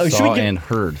 Saw and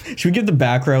heard. Should we give the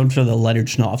background for the Leonard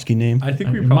Schnofsky name? I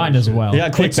think we might as well. Yeah,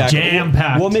 quick background.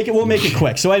 Jam-packed. We'll make it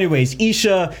quick. So, anyways,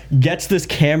 Isha gets this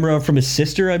camera from his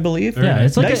sister, I believe. Yeah,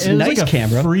 it's like nice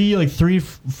camera. Free, like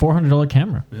 $300-$400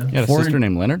 camera. Yeah, a sister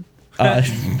named Leonard.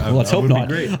 Let's hope not.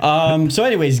 So,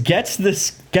 anyways, gets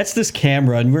this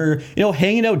camera, and we're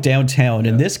hanging out downtown,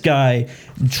 and this guy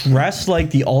dressed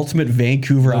like the ultimate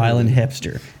Vancouver Island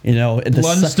hipster.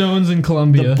 Bluntstones in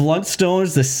Colombia. The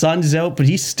Bluntstones. The sun's out, but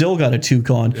he's still got a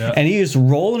toucan, and he is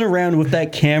rolling around with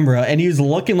that camera, and he's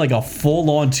looking like a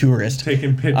full-on tourist.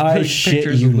 Taking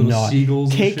pictures of little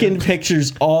seagulls. Taking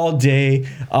pictures all day.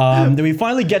 Then we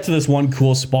finally get to this one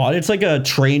cool spot. It's like a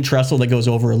train trestle that goes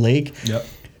over a lake. Yep.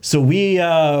 So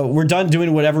we're done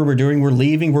doing whatever we're doing. We're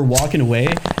leaving. We're walking away,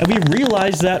 and we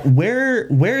realize that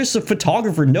where's the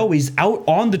photographer? No, he's out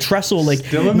on the trestle,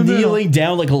 like kneeling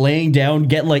down, like laying down,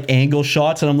 getting like angle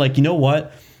shots. And I'm like, you know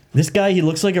what? This guy, he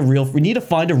looks like a real. We need to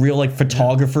find a real like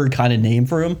photographer kind of name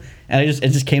for him. And it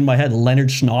just came to my head, Leonard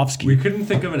Schnofsky. We couldn't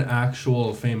think of an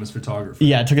actual famous photographer.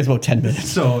 Yeah, it took us about 10 minutes.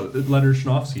 So Leonard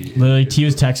Schnofsky. Literally, T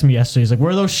was texting me yesterday. He's like,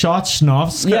 "Where are those shots,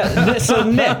 Schnofsky?" Yeah. So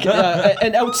Nick,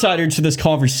 an outsider to this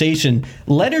conversation,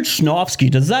 Leonard Schnofsky.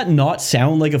 Does that not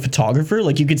sound like a photographer?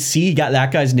 Like you could see he got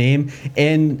that guy's name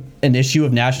in an issue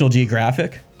of National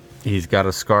Geographic. He's got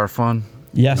a scarf on.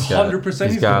 Yes. 100%.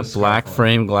 He's got black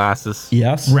frame glasses.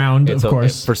 Yes. Round, It's of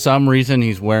course. For some reason,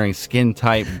 he's wearing skin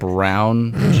tight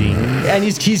brown jeans. And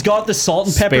he's got the salt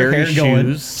and pepper Sperry hair going.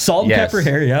 shoes. Salt and Yes. pepper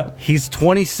hair, yeah. He's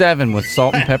 27 with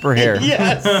salt and pepper hair.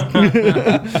 Yes.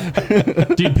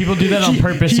 Dude, people do that on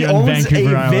purpose he here on owns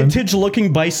Vancouver a Island.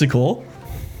 vintage-looking bicycle.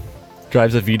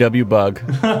 Drives a VW Bug.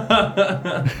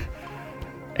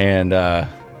 And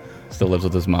still lives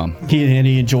with his mom.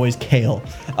 He enjoys kale.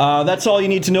 That's all you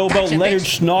need to know about Leonard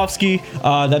Schnovsky.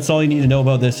 That's all you need to know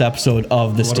about this episode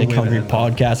of the Stick Hungry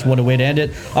Podcast. What a way to end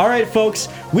it. All right, folks.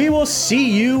 We will see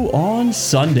you on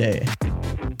Sunday.